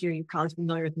experience, you're probably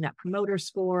familiar with Net Promoter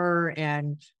Score.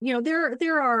 And,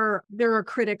 there are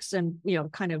critics and,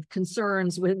 kind of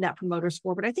concerns with Net Promoter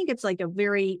Score, but I think it's a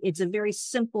very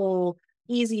simple,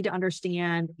 easy to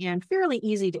understand, and fairly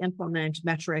easy to implement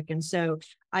metric. And so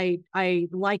I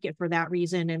like it for that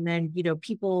reason. And then,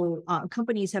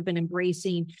 companies have been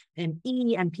embracing an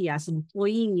eNPS,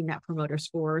 employee Net Promoter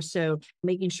Score. So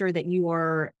making sure that you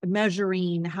are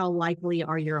measuring how likely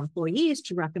are your employees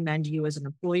to recommend you as an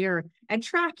employer, and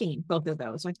tracking both of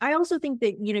those. Like, I also think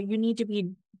that, you need to be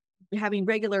having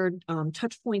regular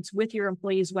touch points with your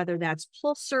employees, whether that's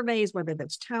pulse surveys, whether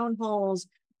that's town halls,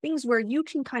 things where you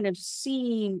can kind of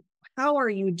see, how are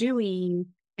you doing,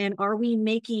 and are we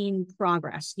making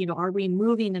progress? Are we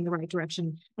moving in the right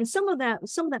direction? And some of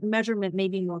that measurement may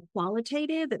be more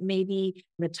qualitative. It may be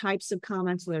the types of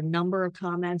comments, the number of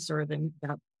comments, or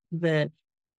the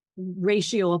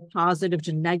ratio of positive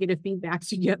to negative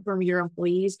feedbacks you get from your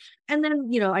employees. And then,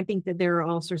 I think that there are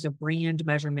all sorts of brand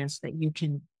measurements that you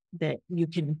can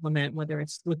implement, whether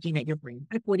it's looking at your brand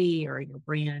equity or your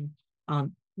brand,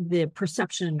 the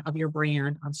perception of your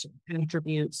brand on certain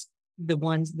attributes, the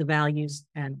values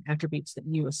and attributes that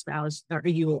you espouse, or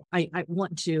I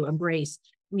want to embrace.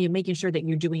 making sure that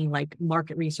you're doing like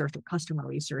market research or customer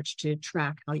research to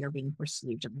track how you're being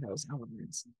perceived in those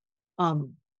elements.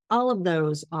 All of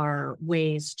those are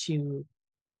ways to,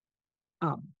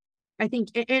 I think,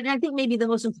 and I think maybe the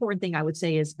most important thing I would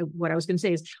say is what I was going to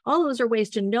say is all of those are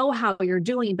ways to know how you're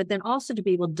doing, but then also to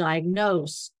be able to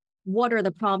diagnose what are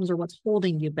the problems or what's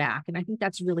holding you back. And I think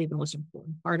that's really the most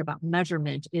important part about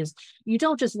measurement is you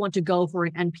don't just want to go for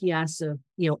an NPS of,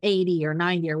 80 or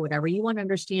 90 or whatever. You want to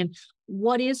understand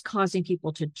what is causing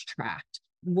people to detract.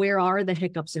 Where are the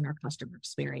hiccups in our customer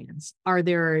experience? Are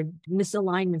there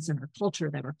misalignments in our culture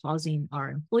that are causing our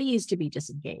employees to be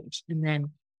disengaged? And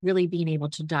then really being able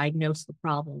to diagnose the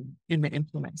problem and then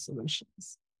implement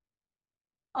solutions.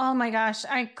 Oh my gosh,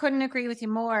 I couldn't agree with you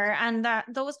more. And that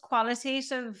those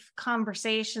qualitative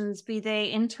conversations, be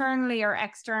they internally or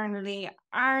externally,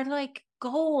 are like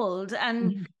gold.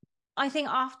 And Mm-hmm. I think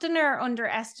often are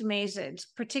underestimated,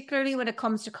 particularly when it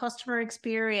comes to customer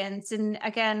experience. And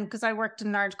again, because I worked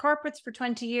in large corporates for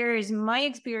 20 years, my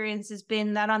experience has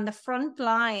been that on the front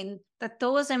line, that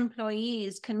those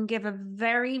employees can give a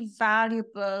very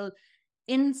valuable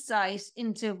insight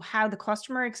into how the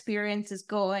customer experience is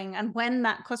going. And when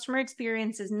that customer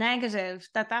experience is negative,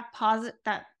 that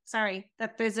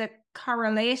there's a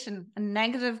correlation, a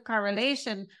negative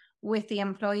correlation with the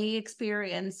employee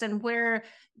experience, and where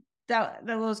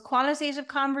those qualitative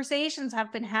conversations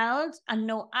have been held and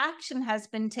no action has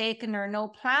been taken or no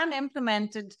plan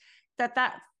implemented,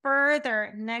 that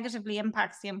further negatively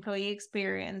impacts the employee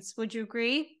experience. Would you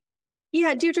agree?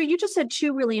 Yeah, Deirdre, you just said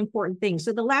two really important things.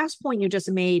 So the last point you just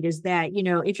made is that,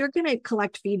 if you're going to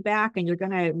collect feedback and you're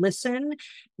going to listen,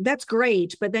 that's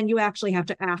great, but then you actually have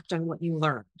to act on what you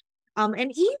learned.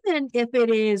 And even if it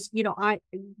is,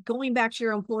 going back to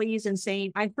your employees and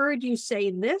saying, I heard you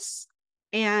say this,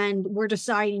 and we're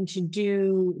deciding to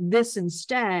do this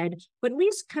instead, but at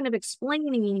least kind of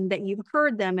explaining that you've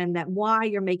heard them and that why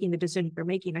you're making the decision you're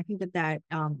making. I think that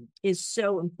is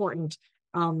so important.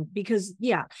 Because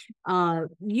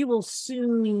you will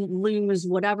soon lose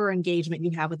whatever engagement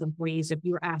you have with employees if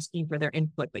you're asking for their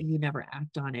input, but you never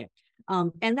act on it.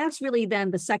 And that's really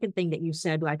then the second thing that you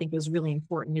said, I think was really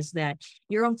important, is that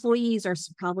your employees are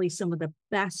probably some of the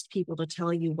best people to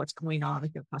tell you what's going on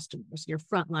with your customers, your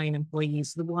frontline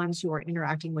employees, the ones who are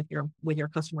interacting with your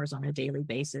customers on a daily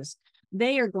basis.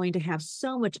 They are going to have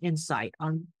so much insight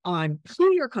on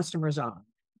who your customers are,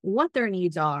 what their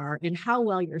needs are, and how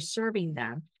well you're serving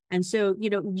them. And so,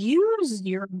 use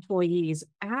your employees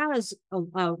as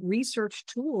a research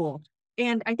tool,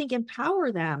 and I think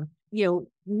empower them,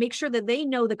 make sure that they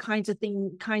know the kinds of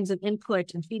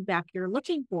input and feedback you're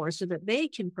looking for so that they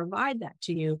can provide that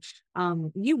to you.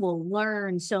 You will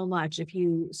learn so much if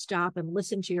you stop and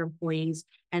listen to your employees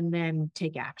and then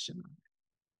take action.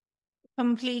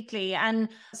 Completely. And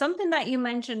something that you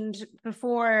mentioned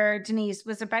before, Denise,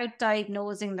 was about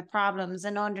diagnosing the problems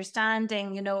and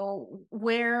understanding,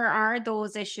 where are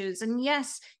those issues. And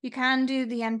yes, you can do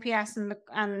the NPS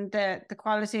and the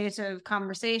qualitative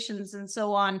conversations and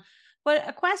so on. But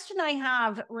a question I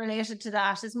have related to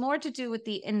that is more to do with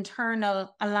the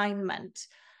internal alignment.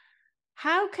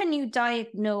 How can you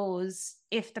diagnose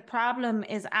if the problem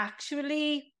is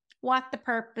actually what the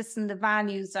purpose and the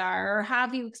values are? Or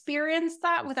have you experienced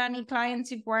that with any clients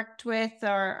you've worked with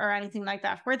or anything like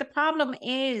that, where the problem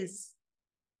is,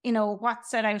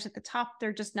 what's set out at the top,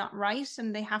 they're just not right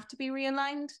and they have to be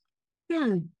realigned?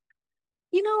 Yeah.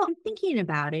 I'm thinking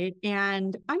about it,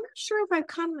 and I'm not sure if I've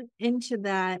come into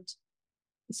that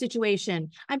situation.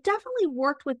 I've definitely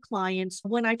worked with clients.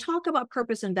 When I talk about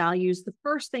purpose and values, the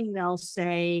first thing they'll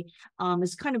say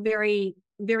is kind of very,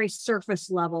 very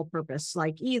surface level purpose.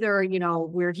 Like either,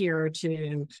 we're here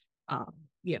to,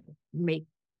 make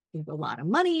a lot of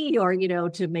money, or,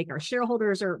 to make our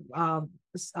shareholders are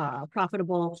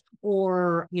profitable,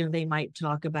 or, they might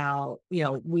talk about,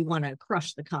 we want to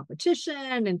crush the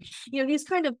competition, and, these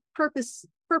kind of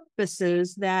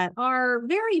purposes that are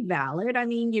very valid. I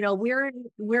mean,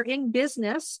 we're in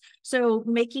business, so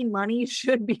making money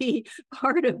should be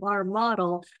part of our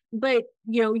model, but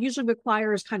usually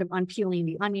requires kind of unpeeling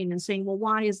the onion and saying, well,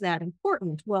 why is that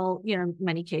important? Well, in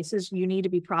many cases, you need to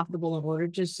be profitable in order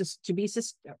just to be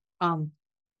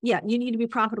you need to be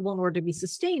profitable in order to be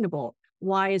sustainable.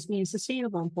 Why is being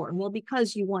sustainable important? Well,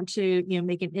 because you want to,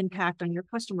 make an impact on your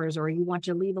customers, or you want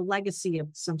to leave a legacy of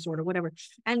some sort or whatever.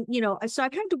 And, so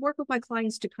I've had to work with my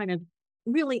clients to kind of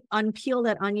really unpeel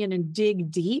that onion and dig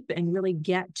deep and really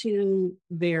get to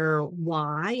their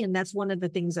why. And that's one of the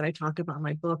things that I talk about in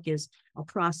my book, is a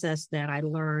process that I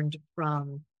learned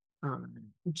from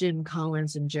Jim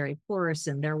Collins and Jerry Porras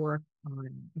and their work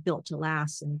Built to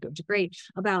Last and Built to Great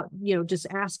about, just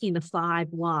asking the 5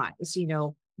 whys.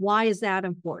 Why is that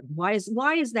important? Why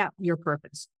is that your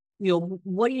purpose?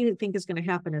 What do you think is going to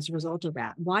happen as a result of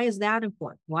that? Why is that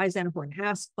important? Why is that important?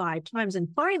 Ask 5 times. And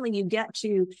finally, you get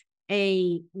to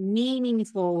a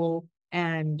meaningful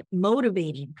and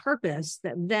motivating purpose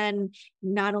that then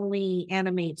not only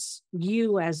animates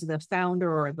you as the founder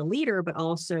or the leader, but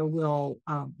also will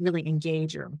really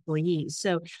engage your employees.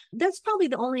 So that's probably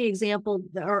the only example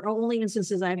or only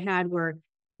instances I've had where,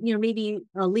 maybe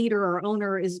a leader or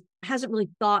owner hasn't really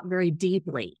thought very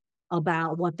deeply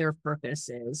about what their purpose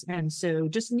is. And so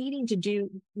just needing to do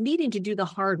the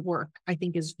hard work, I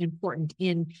think, is important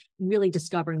in really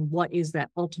discovering what is that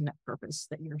ultimate purpose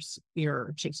that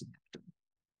you're chasing after.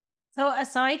 So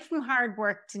aside from hard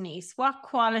work, Denise, what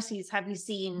qualities have you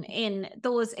seen in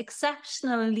those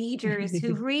exceptional leaders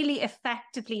who've really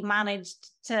effectively managed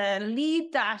to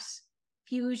lead that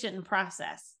fusion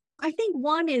process? I think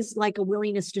one is like a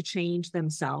willingness to change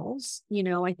themselves.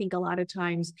 I think a lot of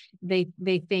times they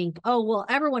think, oh, well,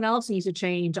 everyone else needs to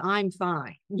change. I'm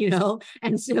fine,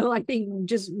 And so I think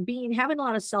just having a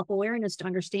lot of self-awareness to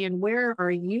understand where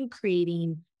are you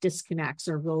creating disconnects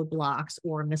or roadblocks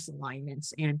or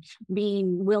misalignments, and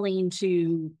being willing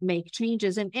to make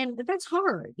changes. And that's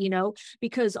hard,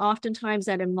 because oftentimes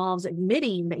that involves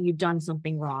admitting that you've done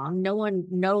something wrong.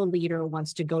 No leader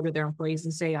wants to go to their employees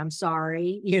and say, I'm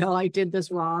sorry, I did this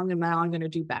wrong and now I'm going to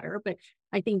do better. But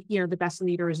I think, the best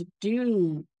leaders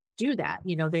do that.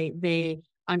 They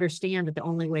understand that the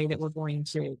only way that we're going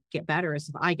to get better is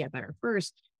if I get better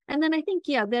first. And then I think,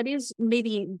 that is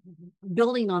maybe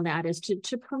building on that is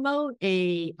to promote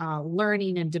a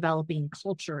learning and developing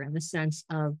culture in the sense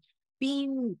of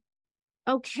being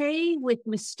okay with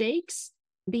mistakes,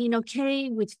 being okay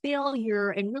with failure,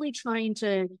 and really trying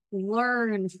to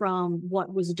learn from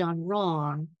what was done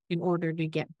wrong in order to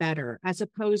get better, as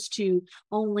opposed to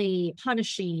only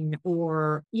punishing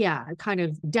or, kind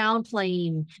of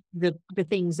downplaying the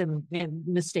things and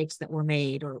mistakes that were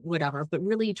made or whatever, but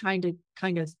really trying to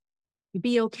kind of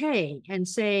be okay and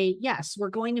say, yes, we're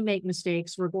going to make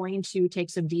mistakes. We're going to take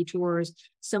some detours.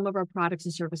 Some of our products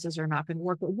and services are not going to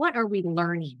work, but what are we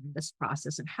learning in this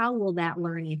process, and how will that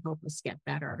learning help us get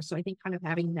better? So I think kind of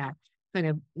having that kind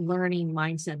of learning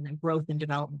mindset and that growth and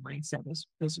development mindset is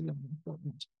really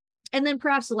important. And then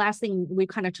perhaps the last thing, we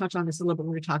kind of touched on this a little bit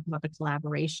when we were talking about the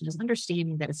collaboration, is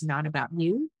understanding that it's not about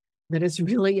you, that it's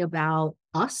really about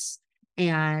us.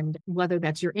 And whether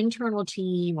that's your internal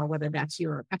team or whether that's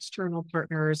your external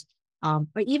partners,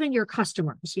 but even your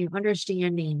customers,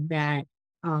 understanding that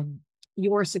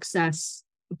your success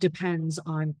depends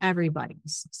on everybody's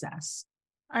success.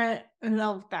 I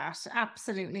love that.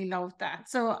 Absolutely love that.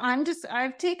 So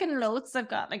I've taken notes. I've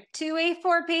got like 2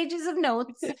 A4 pages of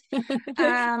notes. So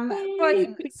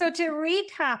to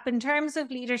recap, in terms of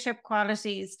leadership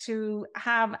qualities, to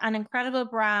have an incredible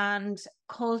brand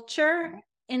culture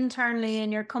internally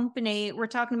in your company, we're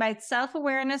talking about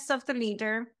self-awareness of the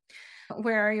leader,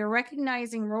 where you're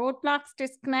recognizing roadblocks,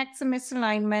 disconnects, and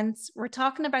misalignments. We're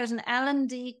talking about an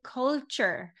L&D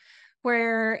culture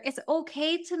where it's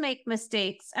okay to make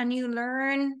mistakes and you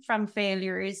learn from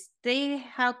failures. They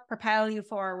help propel you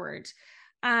forward.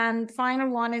 And the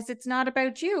final one is, it's not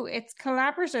about you. It's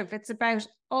collaborative. It's about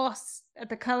us,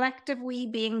 the collective we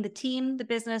being the team, the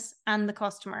business, and the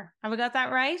customer. Have we got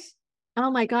that right? Oh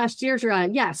my gosh, Deirdre,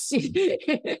 yes. Thank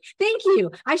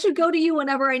you. I should go to you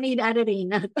whenever I need editing.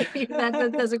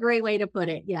 That's a great way to put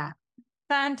it. Yeah.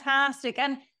 Fantastic.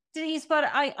 And Denise, but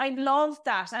I love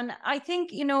that. And I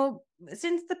think,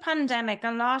 since the pandemic,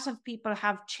 a lot of people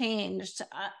have changed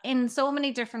in so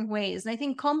many different ways. And I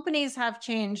think companies have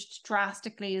changed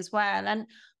drastically as well. And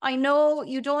I know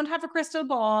you don't have a crystal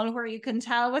ball where you can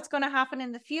tell what's going to happen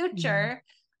in the future. Mm-hmm.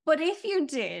 But if you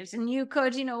did and you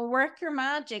could, work your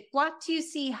magic, what do you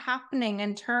see happening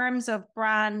in terms of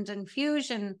brand and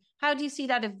fusion? How do you see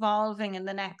that evolving in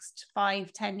the next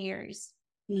 5-10 years?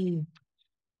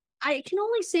 I can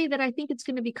only say that I think it's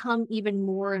going to become even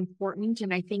more important.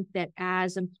 And I think that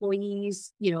as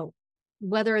employees,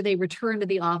 whether they return to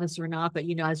the office or not, but,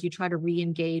 as you try to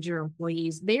re-engage your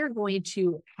employees, they are going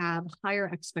to have higher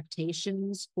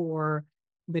expectations for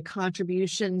the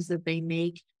contributions that they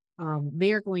make.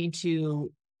 They are going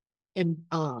to,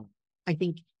 I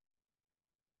think,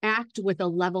 act with a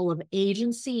level of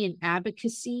agency and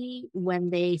advocacy when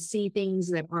they see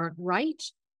things that aren't right,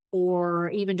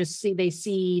 or even just they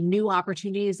see new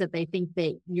opportunities that they think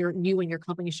that you and your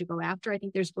company should go after. I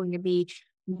think there's going to be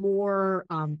more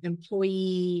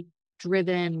employee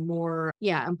driven, more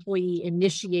employee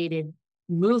initiated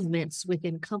movements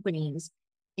within companies,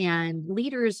 and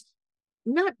leaders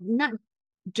not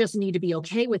just need to be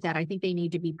okay with that. I think they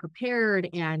need to be prepared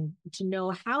and to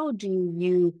know, how do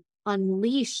you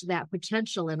unleash that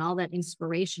potential and all that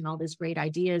inspiration, all these great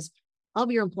ideas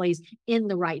of your employees in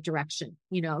the right direction,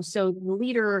 so the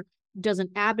leader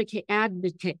doesn't abdicate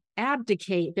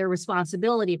their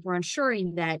responsibility for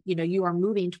ensuring that, you are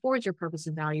moving towards your purpose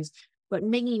and values, but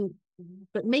making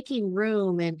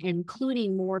room and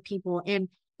including more people and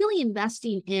really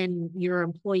investing in your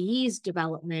employees'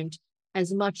 development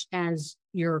as much as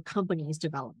your company's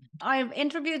development. I've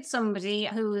interviewed somebody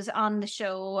who's on the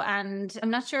show, and I'm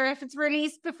not sure if it's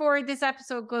released before this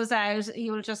episode goes out.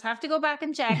 You'll just have to go back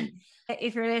and check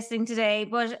if you're listening today.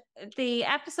 But the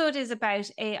episode is about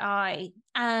AI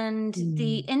and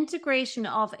the integration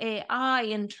of AI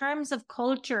in terms of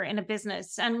culture in a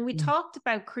business. And we talked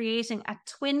about creating a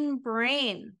twin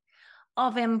brain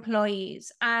of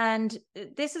employees. And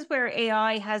this is where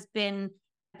AI has been,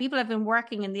 people have been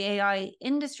working in the AI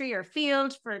industry or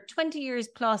field for 20 years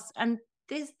plus. And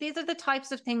these are the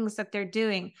types of things that they're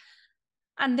doing.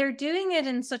 And they're doing it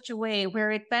in such a way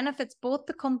where it benefits both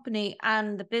the company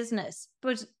and the business.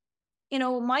 But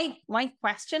my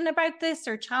question about this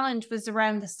or challenge was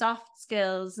around the soft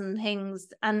skills and things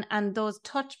and those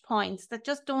touch points that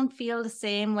just don't feel the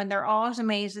same when they're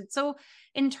automated. So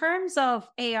in terms of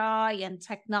AI and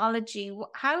technology,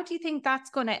 how do you think that's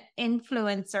going to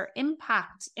influence or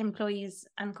impact employees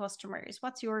and customers?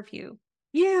 What's your view?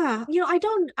 Yeah,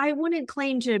 I wouldn't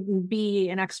claim to be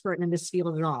an expert in this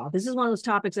field at all. This is one of those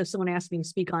topics, if someone asked me to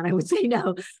speak on, I would say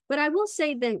no. But I will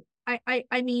say that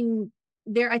I mean,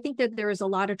 I think that there is a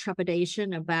lot of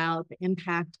trepidation about the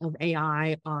impact of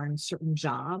AI on certain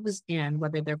jobs and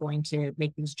whether they're going to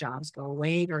make these jobs go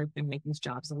away or if they're making these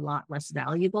jobs a lot less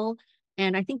valuable.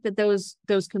 And I think that those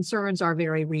concerns are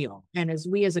very real. And as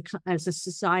we as a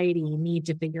society need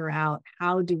to figure out,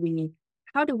 how do we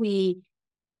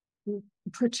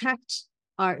protect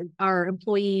our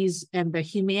employees and the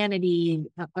humanity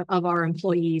of our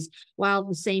employees, while at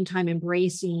the same time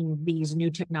embracing these new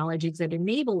technologies that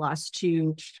enable us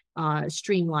to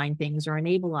streamline things or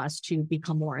enable us to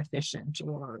become more efficient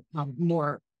or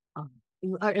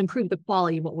improve the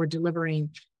quality of what we're delivering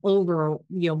over,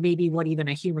 maybe what even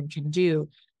a human can do.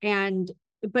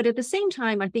 But at the same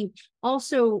time, I think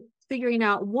also figuring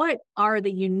out what are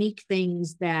the unique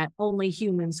things that only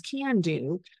humans can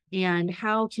do, and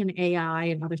how can AI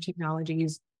and other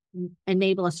technologies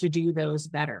enable us to do those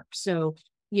better. So,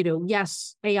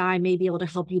 yes, AI may be able to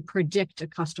help you predict a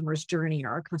customer's journey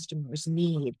or a customer's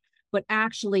need, but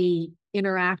actually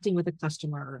interacting with a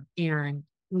customer and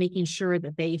making sure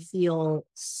that they feel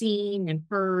seen and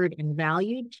heard and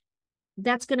valued,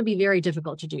 that's going to be very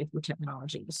difficult to do through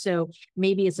technology. So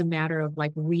maybe it's a matter of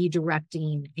like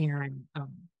redirecting and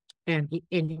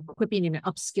equipping and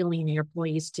upskilling your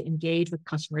employees to engage with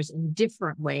customers in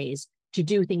different ways to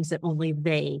do things that only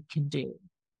they can do.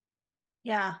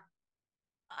 Yeah,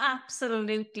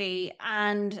 absolutely.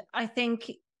 And I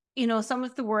think, some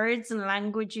of the words and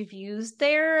language you've used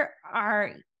there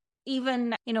are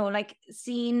even, like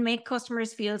make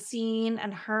customers feel seen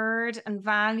and heard and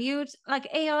valued. Like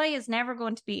AI is never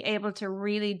going to be able to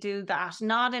really do that,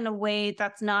 not in a way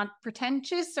that's not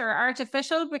pretentious or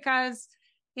artificial, because,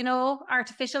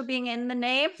 artificial being in the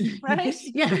name, right?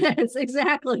 Yes,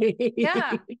 exactly.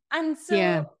 Yeah. And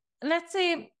so let's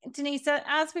say, Denise,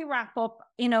 as we wrap up,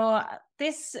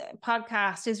 this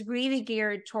podcast is really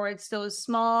geared towards those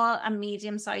small and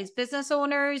medium-sized business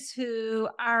owners who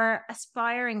are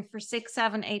aspiring for 6,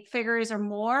 7, 8 figures or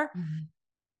more. Mm-hmm.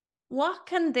 What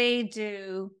can they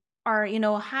do, or,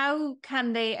 how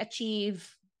can they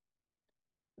achieve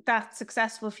that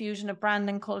successful fusion of brand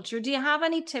and culture? Do you have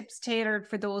any tips tailored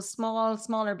for those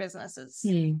smaller businesses?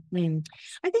 I think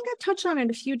I've touched on it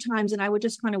a few times, and I would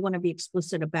just kind of want to be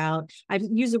explicit about, I've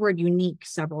used the word unique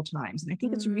several times. And I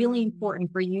think it's really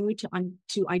important for you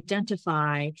to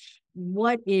identify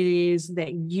what it is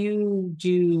that you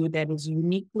do that is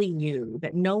uniquely you,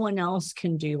 that no one else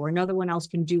can do or no one else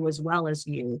can do as well as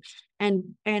you, and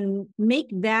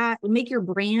make your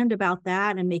brand about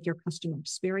that and make your customer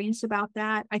experience about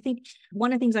that. I think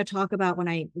one of the things I talk about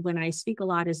when I speak a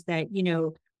lot is that,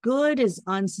 good is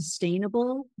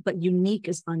unsustainable, but unique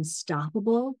is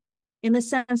unstoppable. In the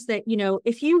sense that,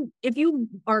 if you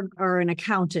are an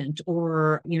accountant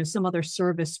or, some other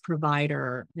service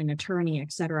provider, an attorney,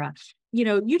 et cetera, you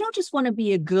don't just want to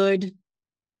be a good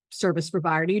service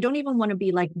provider. You don't even want to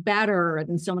be like better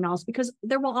than someone else, because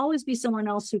there will always be someone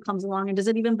else who comes along and does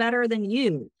it even better than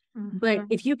you. Mm-hmm. But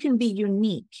if you can be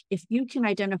unique, if you can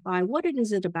identify what it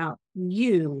is about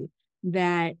you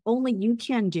that only you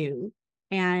can do,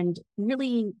 and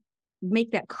really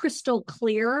make that crystal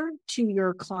clear to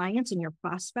your clients and your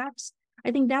prospects,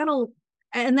 I think that'll,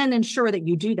 and then ensure that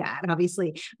you do that,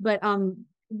 obviously. But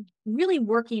really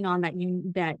working on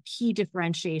that key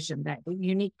differentiation, that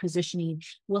unique positioning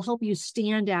will help you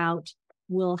stand out,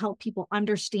 will help people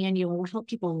understand you, and will help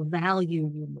people value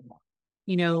you more.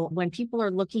 You know, when people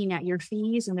are looking at your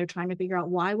fees and they're trying to figure out,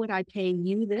 why would I pay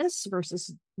you this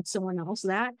versus someone else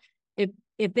that,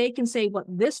 if they can say, what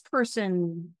this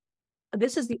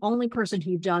is the only person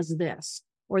who does this,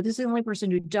 or this is the only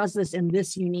person who does this in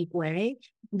this unique way,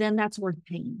 then that's worth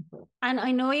paying for. And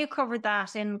I know you covered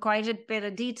that in quite a bit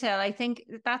of detail. I think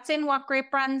that's in what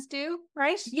great brands do,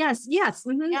 right? Yes.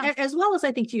 Mm-hmm. Yeah. As well as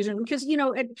I think Fusion, because, you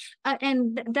know,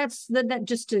 and that's that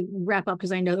just to wrap up,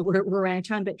 because I know that we're out of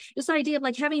time, but this idea of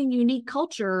like having a unique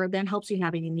culture then helps you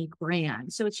have a unique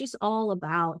brand. So it's just all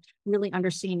about really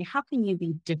understanding, how can you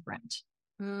be different?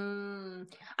 And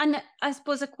I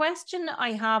suppose a question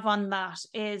I have on that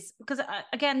is, because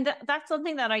again, that's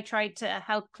something that I try to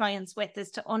help clients with,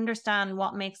 is to understand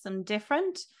what makes them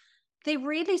different. They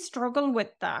really struggle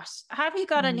with that. Have you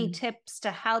got any tips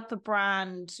to help a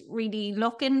brand really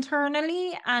look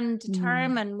internally and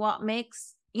determine what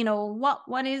makes, you know,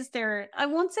 what is their, I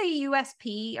won't say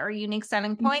USP or unique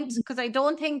selling point, because I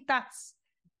don't think that's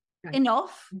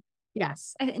enough.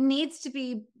 Yes. It needs to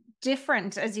be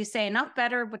different, as you say, not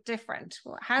better, but different.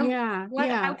 How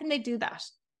can they do that?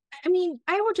 I mean,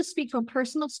 I will just speak from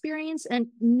personal experience, and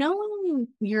knowing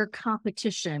your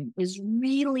competition is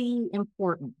really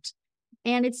important.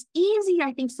 And it's easy,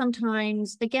 I think,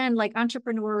 sometimes, again, like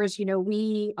entrepreneurs, you know,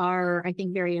 we are, I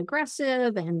think, very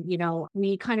aggressive, and, you know,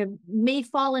 we kind of may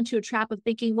fall into a trap of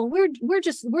thinking, well,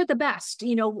 we're the best,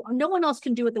 you know, no one else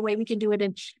can do it the way we can do it.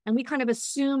 And we kind of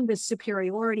assume this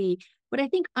superiority. But I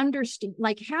think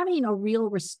like having a real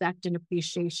respect and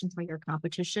appreciation for your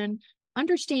competition,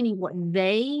 understanding what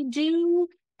they do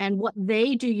and what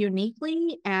they do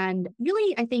uniquely, and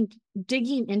really, I think,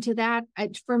 digging into that,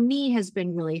 for me, has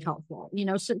been really helpful. You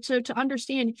know, so to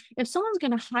understand, if someone's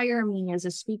going to hire me as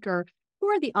a speaker, who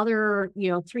are the other,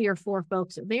 you know, 3 or 4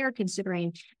 folks that they are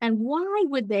considering, and why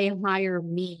would they hire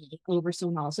me over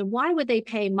someone else? And why would they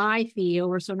pay my fee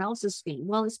over someone else's fee?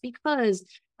 Well, it's because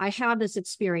I have this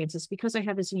experience. It's because I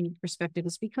have this unique perspective.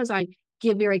 It's because I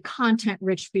give very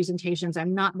content-rich presentations.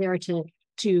 I'm not there to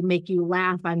make you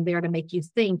laugh. I'm there to make you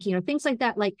think, you know, things like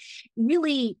that. Like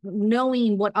really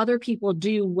knowing what other people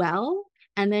do well,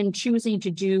 and then choosing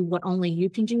to do what only you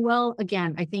can do well.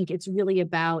 Again, I think it's really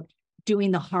about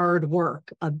doing the hard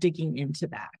work of digging into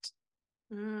that.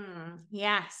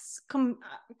 Yes.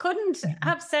 Couldn't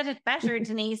have said it better,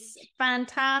 Denise.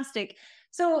 Fantastic.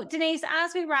 So, Denise,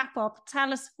 as we wrap up,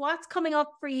 tell us what's coming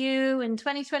up for you in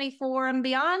 2024 and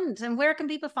beyond, and where can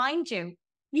people find you?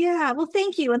 Yeah, well,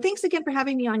 thank you. And thanks again for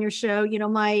having me on your show. You know,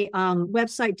 my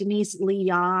website, Denise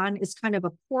Yohn, is kind of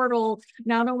a portal,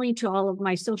 not only to all of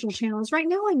my social channels. Right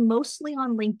now, I'm mostly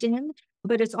on LinkedIn,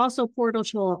 but it's also a portal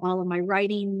to all of my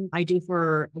writing I do,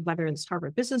 for whether it's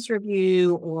Harvard Business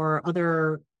Review or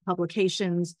other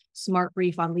publications. Smart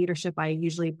Brief on leadership, I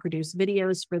usually produce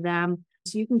videos for them.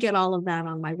 So you can get all of that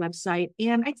on my website.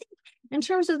 And I think in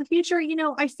terms of the future, you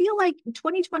know, I feel like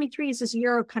 2023 is this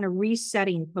year of kind of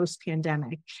resetting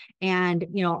post-pandemic. And,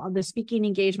 you know, the speaking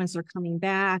engagements are coming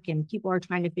back, and people are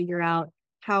trying to figure out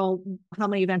how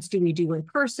many events do we do in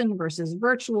person versus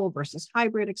virtual versus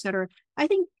hybrid, et cetera. I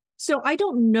think so. I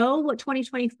don't know what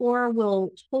 2024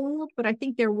 will hold, but I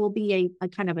think there will be a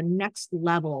kind of a next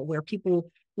level where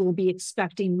people will be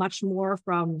expecting much more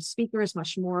from speakers,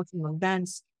 much more from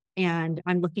events. And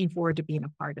I'm looking forward to being a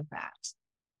part of that.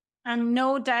 And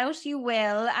no doubt you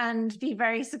will, and be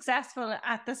very successful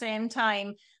at the same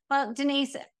time. Well,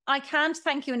 Denise, I can't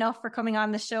thank you enough for coming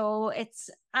on the show. It's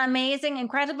amazing,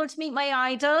 incredible to meet my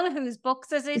idol, whose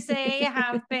books, as I say,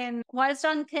 have been, whilst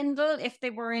on Kindle, if they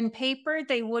were in paper,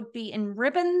 they would be in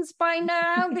ribbons by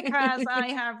now, because I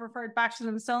have referred back to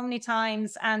them so many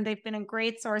times, and they've been a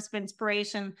great source of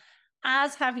inspiration,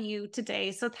 as have you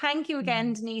today. So thank you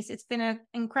again, Denise. It's been an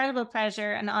incredible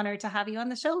pleasure and honor to have you on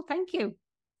the show. Thank you.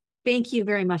 Thank you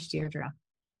very much, Deirdre.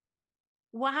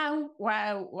 Wow.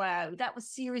 That was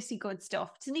seriously good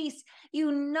stuff. Denise,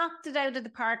 you knocked it out of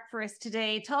the park for us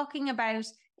today, talking about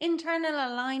internal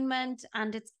alignment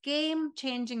and its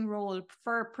game-changing role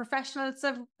for professional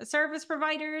service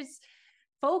providers,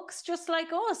 folks just like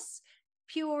us.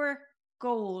 Pure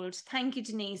gold. Thank you,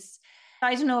 Denise.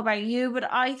 I don't know about you, but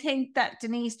I think that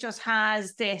Denise just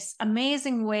has this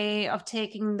amazing way of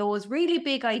taking those really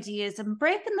big ideas and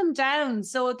breaking them down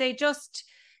so they just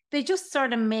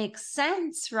sort of make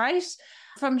sense, right?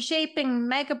 From shaping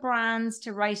mega brands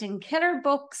to writing killer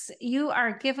books, you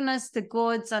are giving us the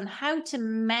goods on how to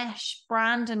mesh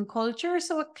brand and culture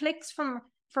so it clicks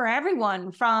for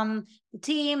everyone, from the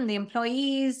team, the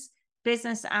employees,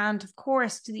 business, and of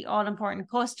course to the all-important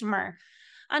customer.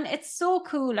 And it's so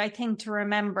cool, I think, to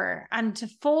remember and to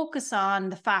focus on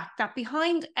the fact that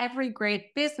behind every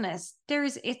great business,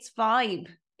 there's its vibe,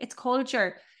 its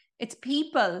culture, its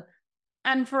people.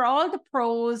 And for all the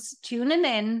pros tuning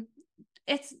in,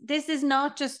 this is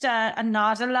not just a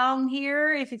nod along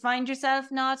here. If you find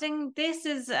yourself nodding, this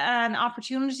is an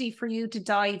opportunity for you to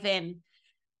dive in,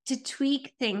 to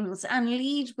tweak things and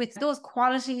lead with those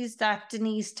qualities that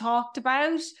Denise talked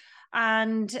about,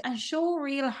 and show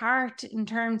real heart in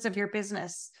terms of your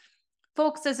business.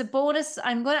 Folks, as a bonus,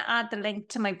 I'm going to add the link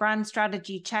to my brand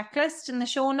strategy checklist in the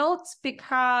show notes,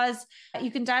 because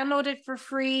you can download it for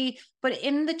free. But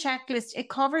in the checklist, it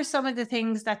covers some of the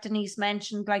things that Denise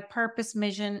mentioned, like purpose,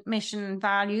 mission,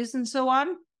 values, and so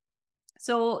on.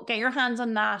 So get your hands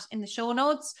on that in the show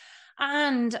notes.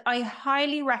 And I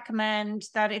highly recommend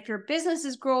that if your business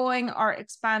is growing or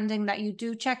expanding, that you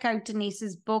do check out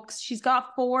Denise's books. She's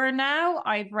got 4 now.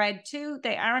 I've read 2.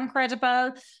 They are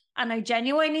incredible. And I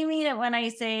genuinely mean it when I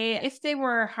say if they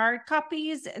were hard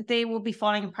copies, they will be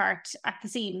falling apart at the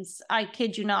seams. I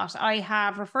kid you not. I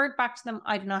have referred back to them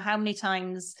I don't know how many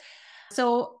times.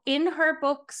 So in her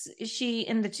books,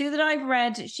 in the 2 that I've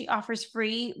read, she offers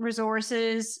free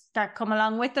resources that come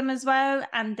along with them as well.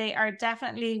 And they are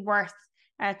definitely worth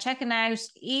checking out,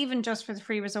 even just for the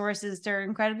free resources. They're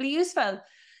incredibly useful.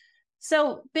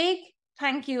 So big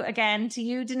thank you again to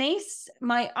you, Denise,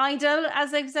 my idol,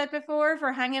 as I've said before,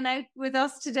 for hanging out with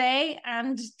us today.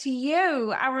 And to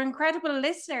you, our incredible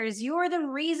listeners, you are the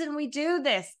reason we do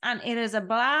this. And it is a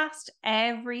blast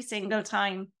every single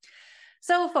time.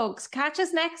 So folks, catch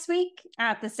us next week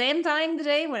at the same time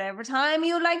today, whatever time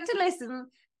you like to listen.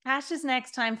 Catch us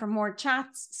next time for more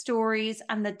chats, stories,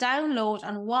 and the download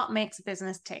on what makes a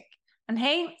business tick. And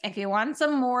hey, if you want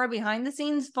some more behind the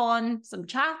scenes fun, some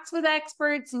chats with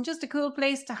experts, and just a cool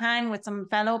place to hang with some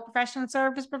fellow professional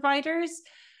service providers,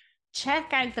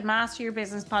 check out the Master Your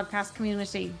Business podcast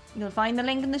community. You'll find the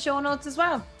link in the show notes as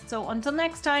well. So until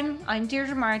next time, I'm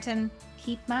Deirdre Martin.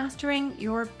 Keep mastering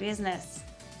your business.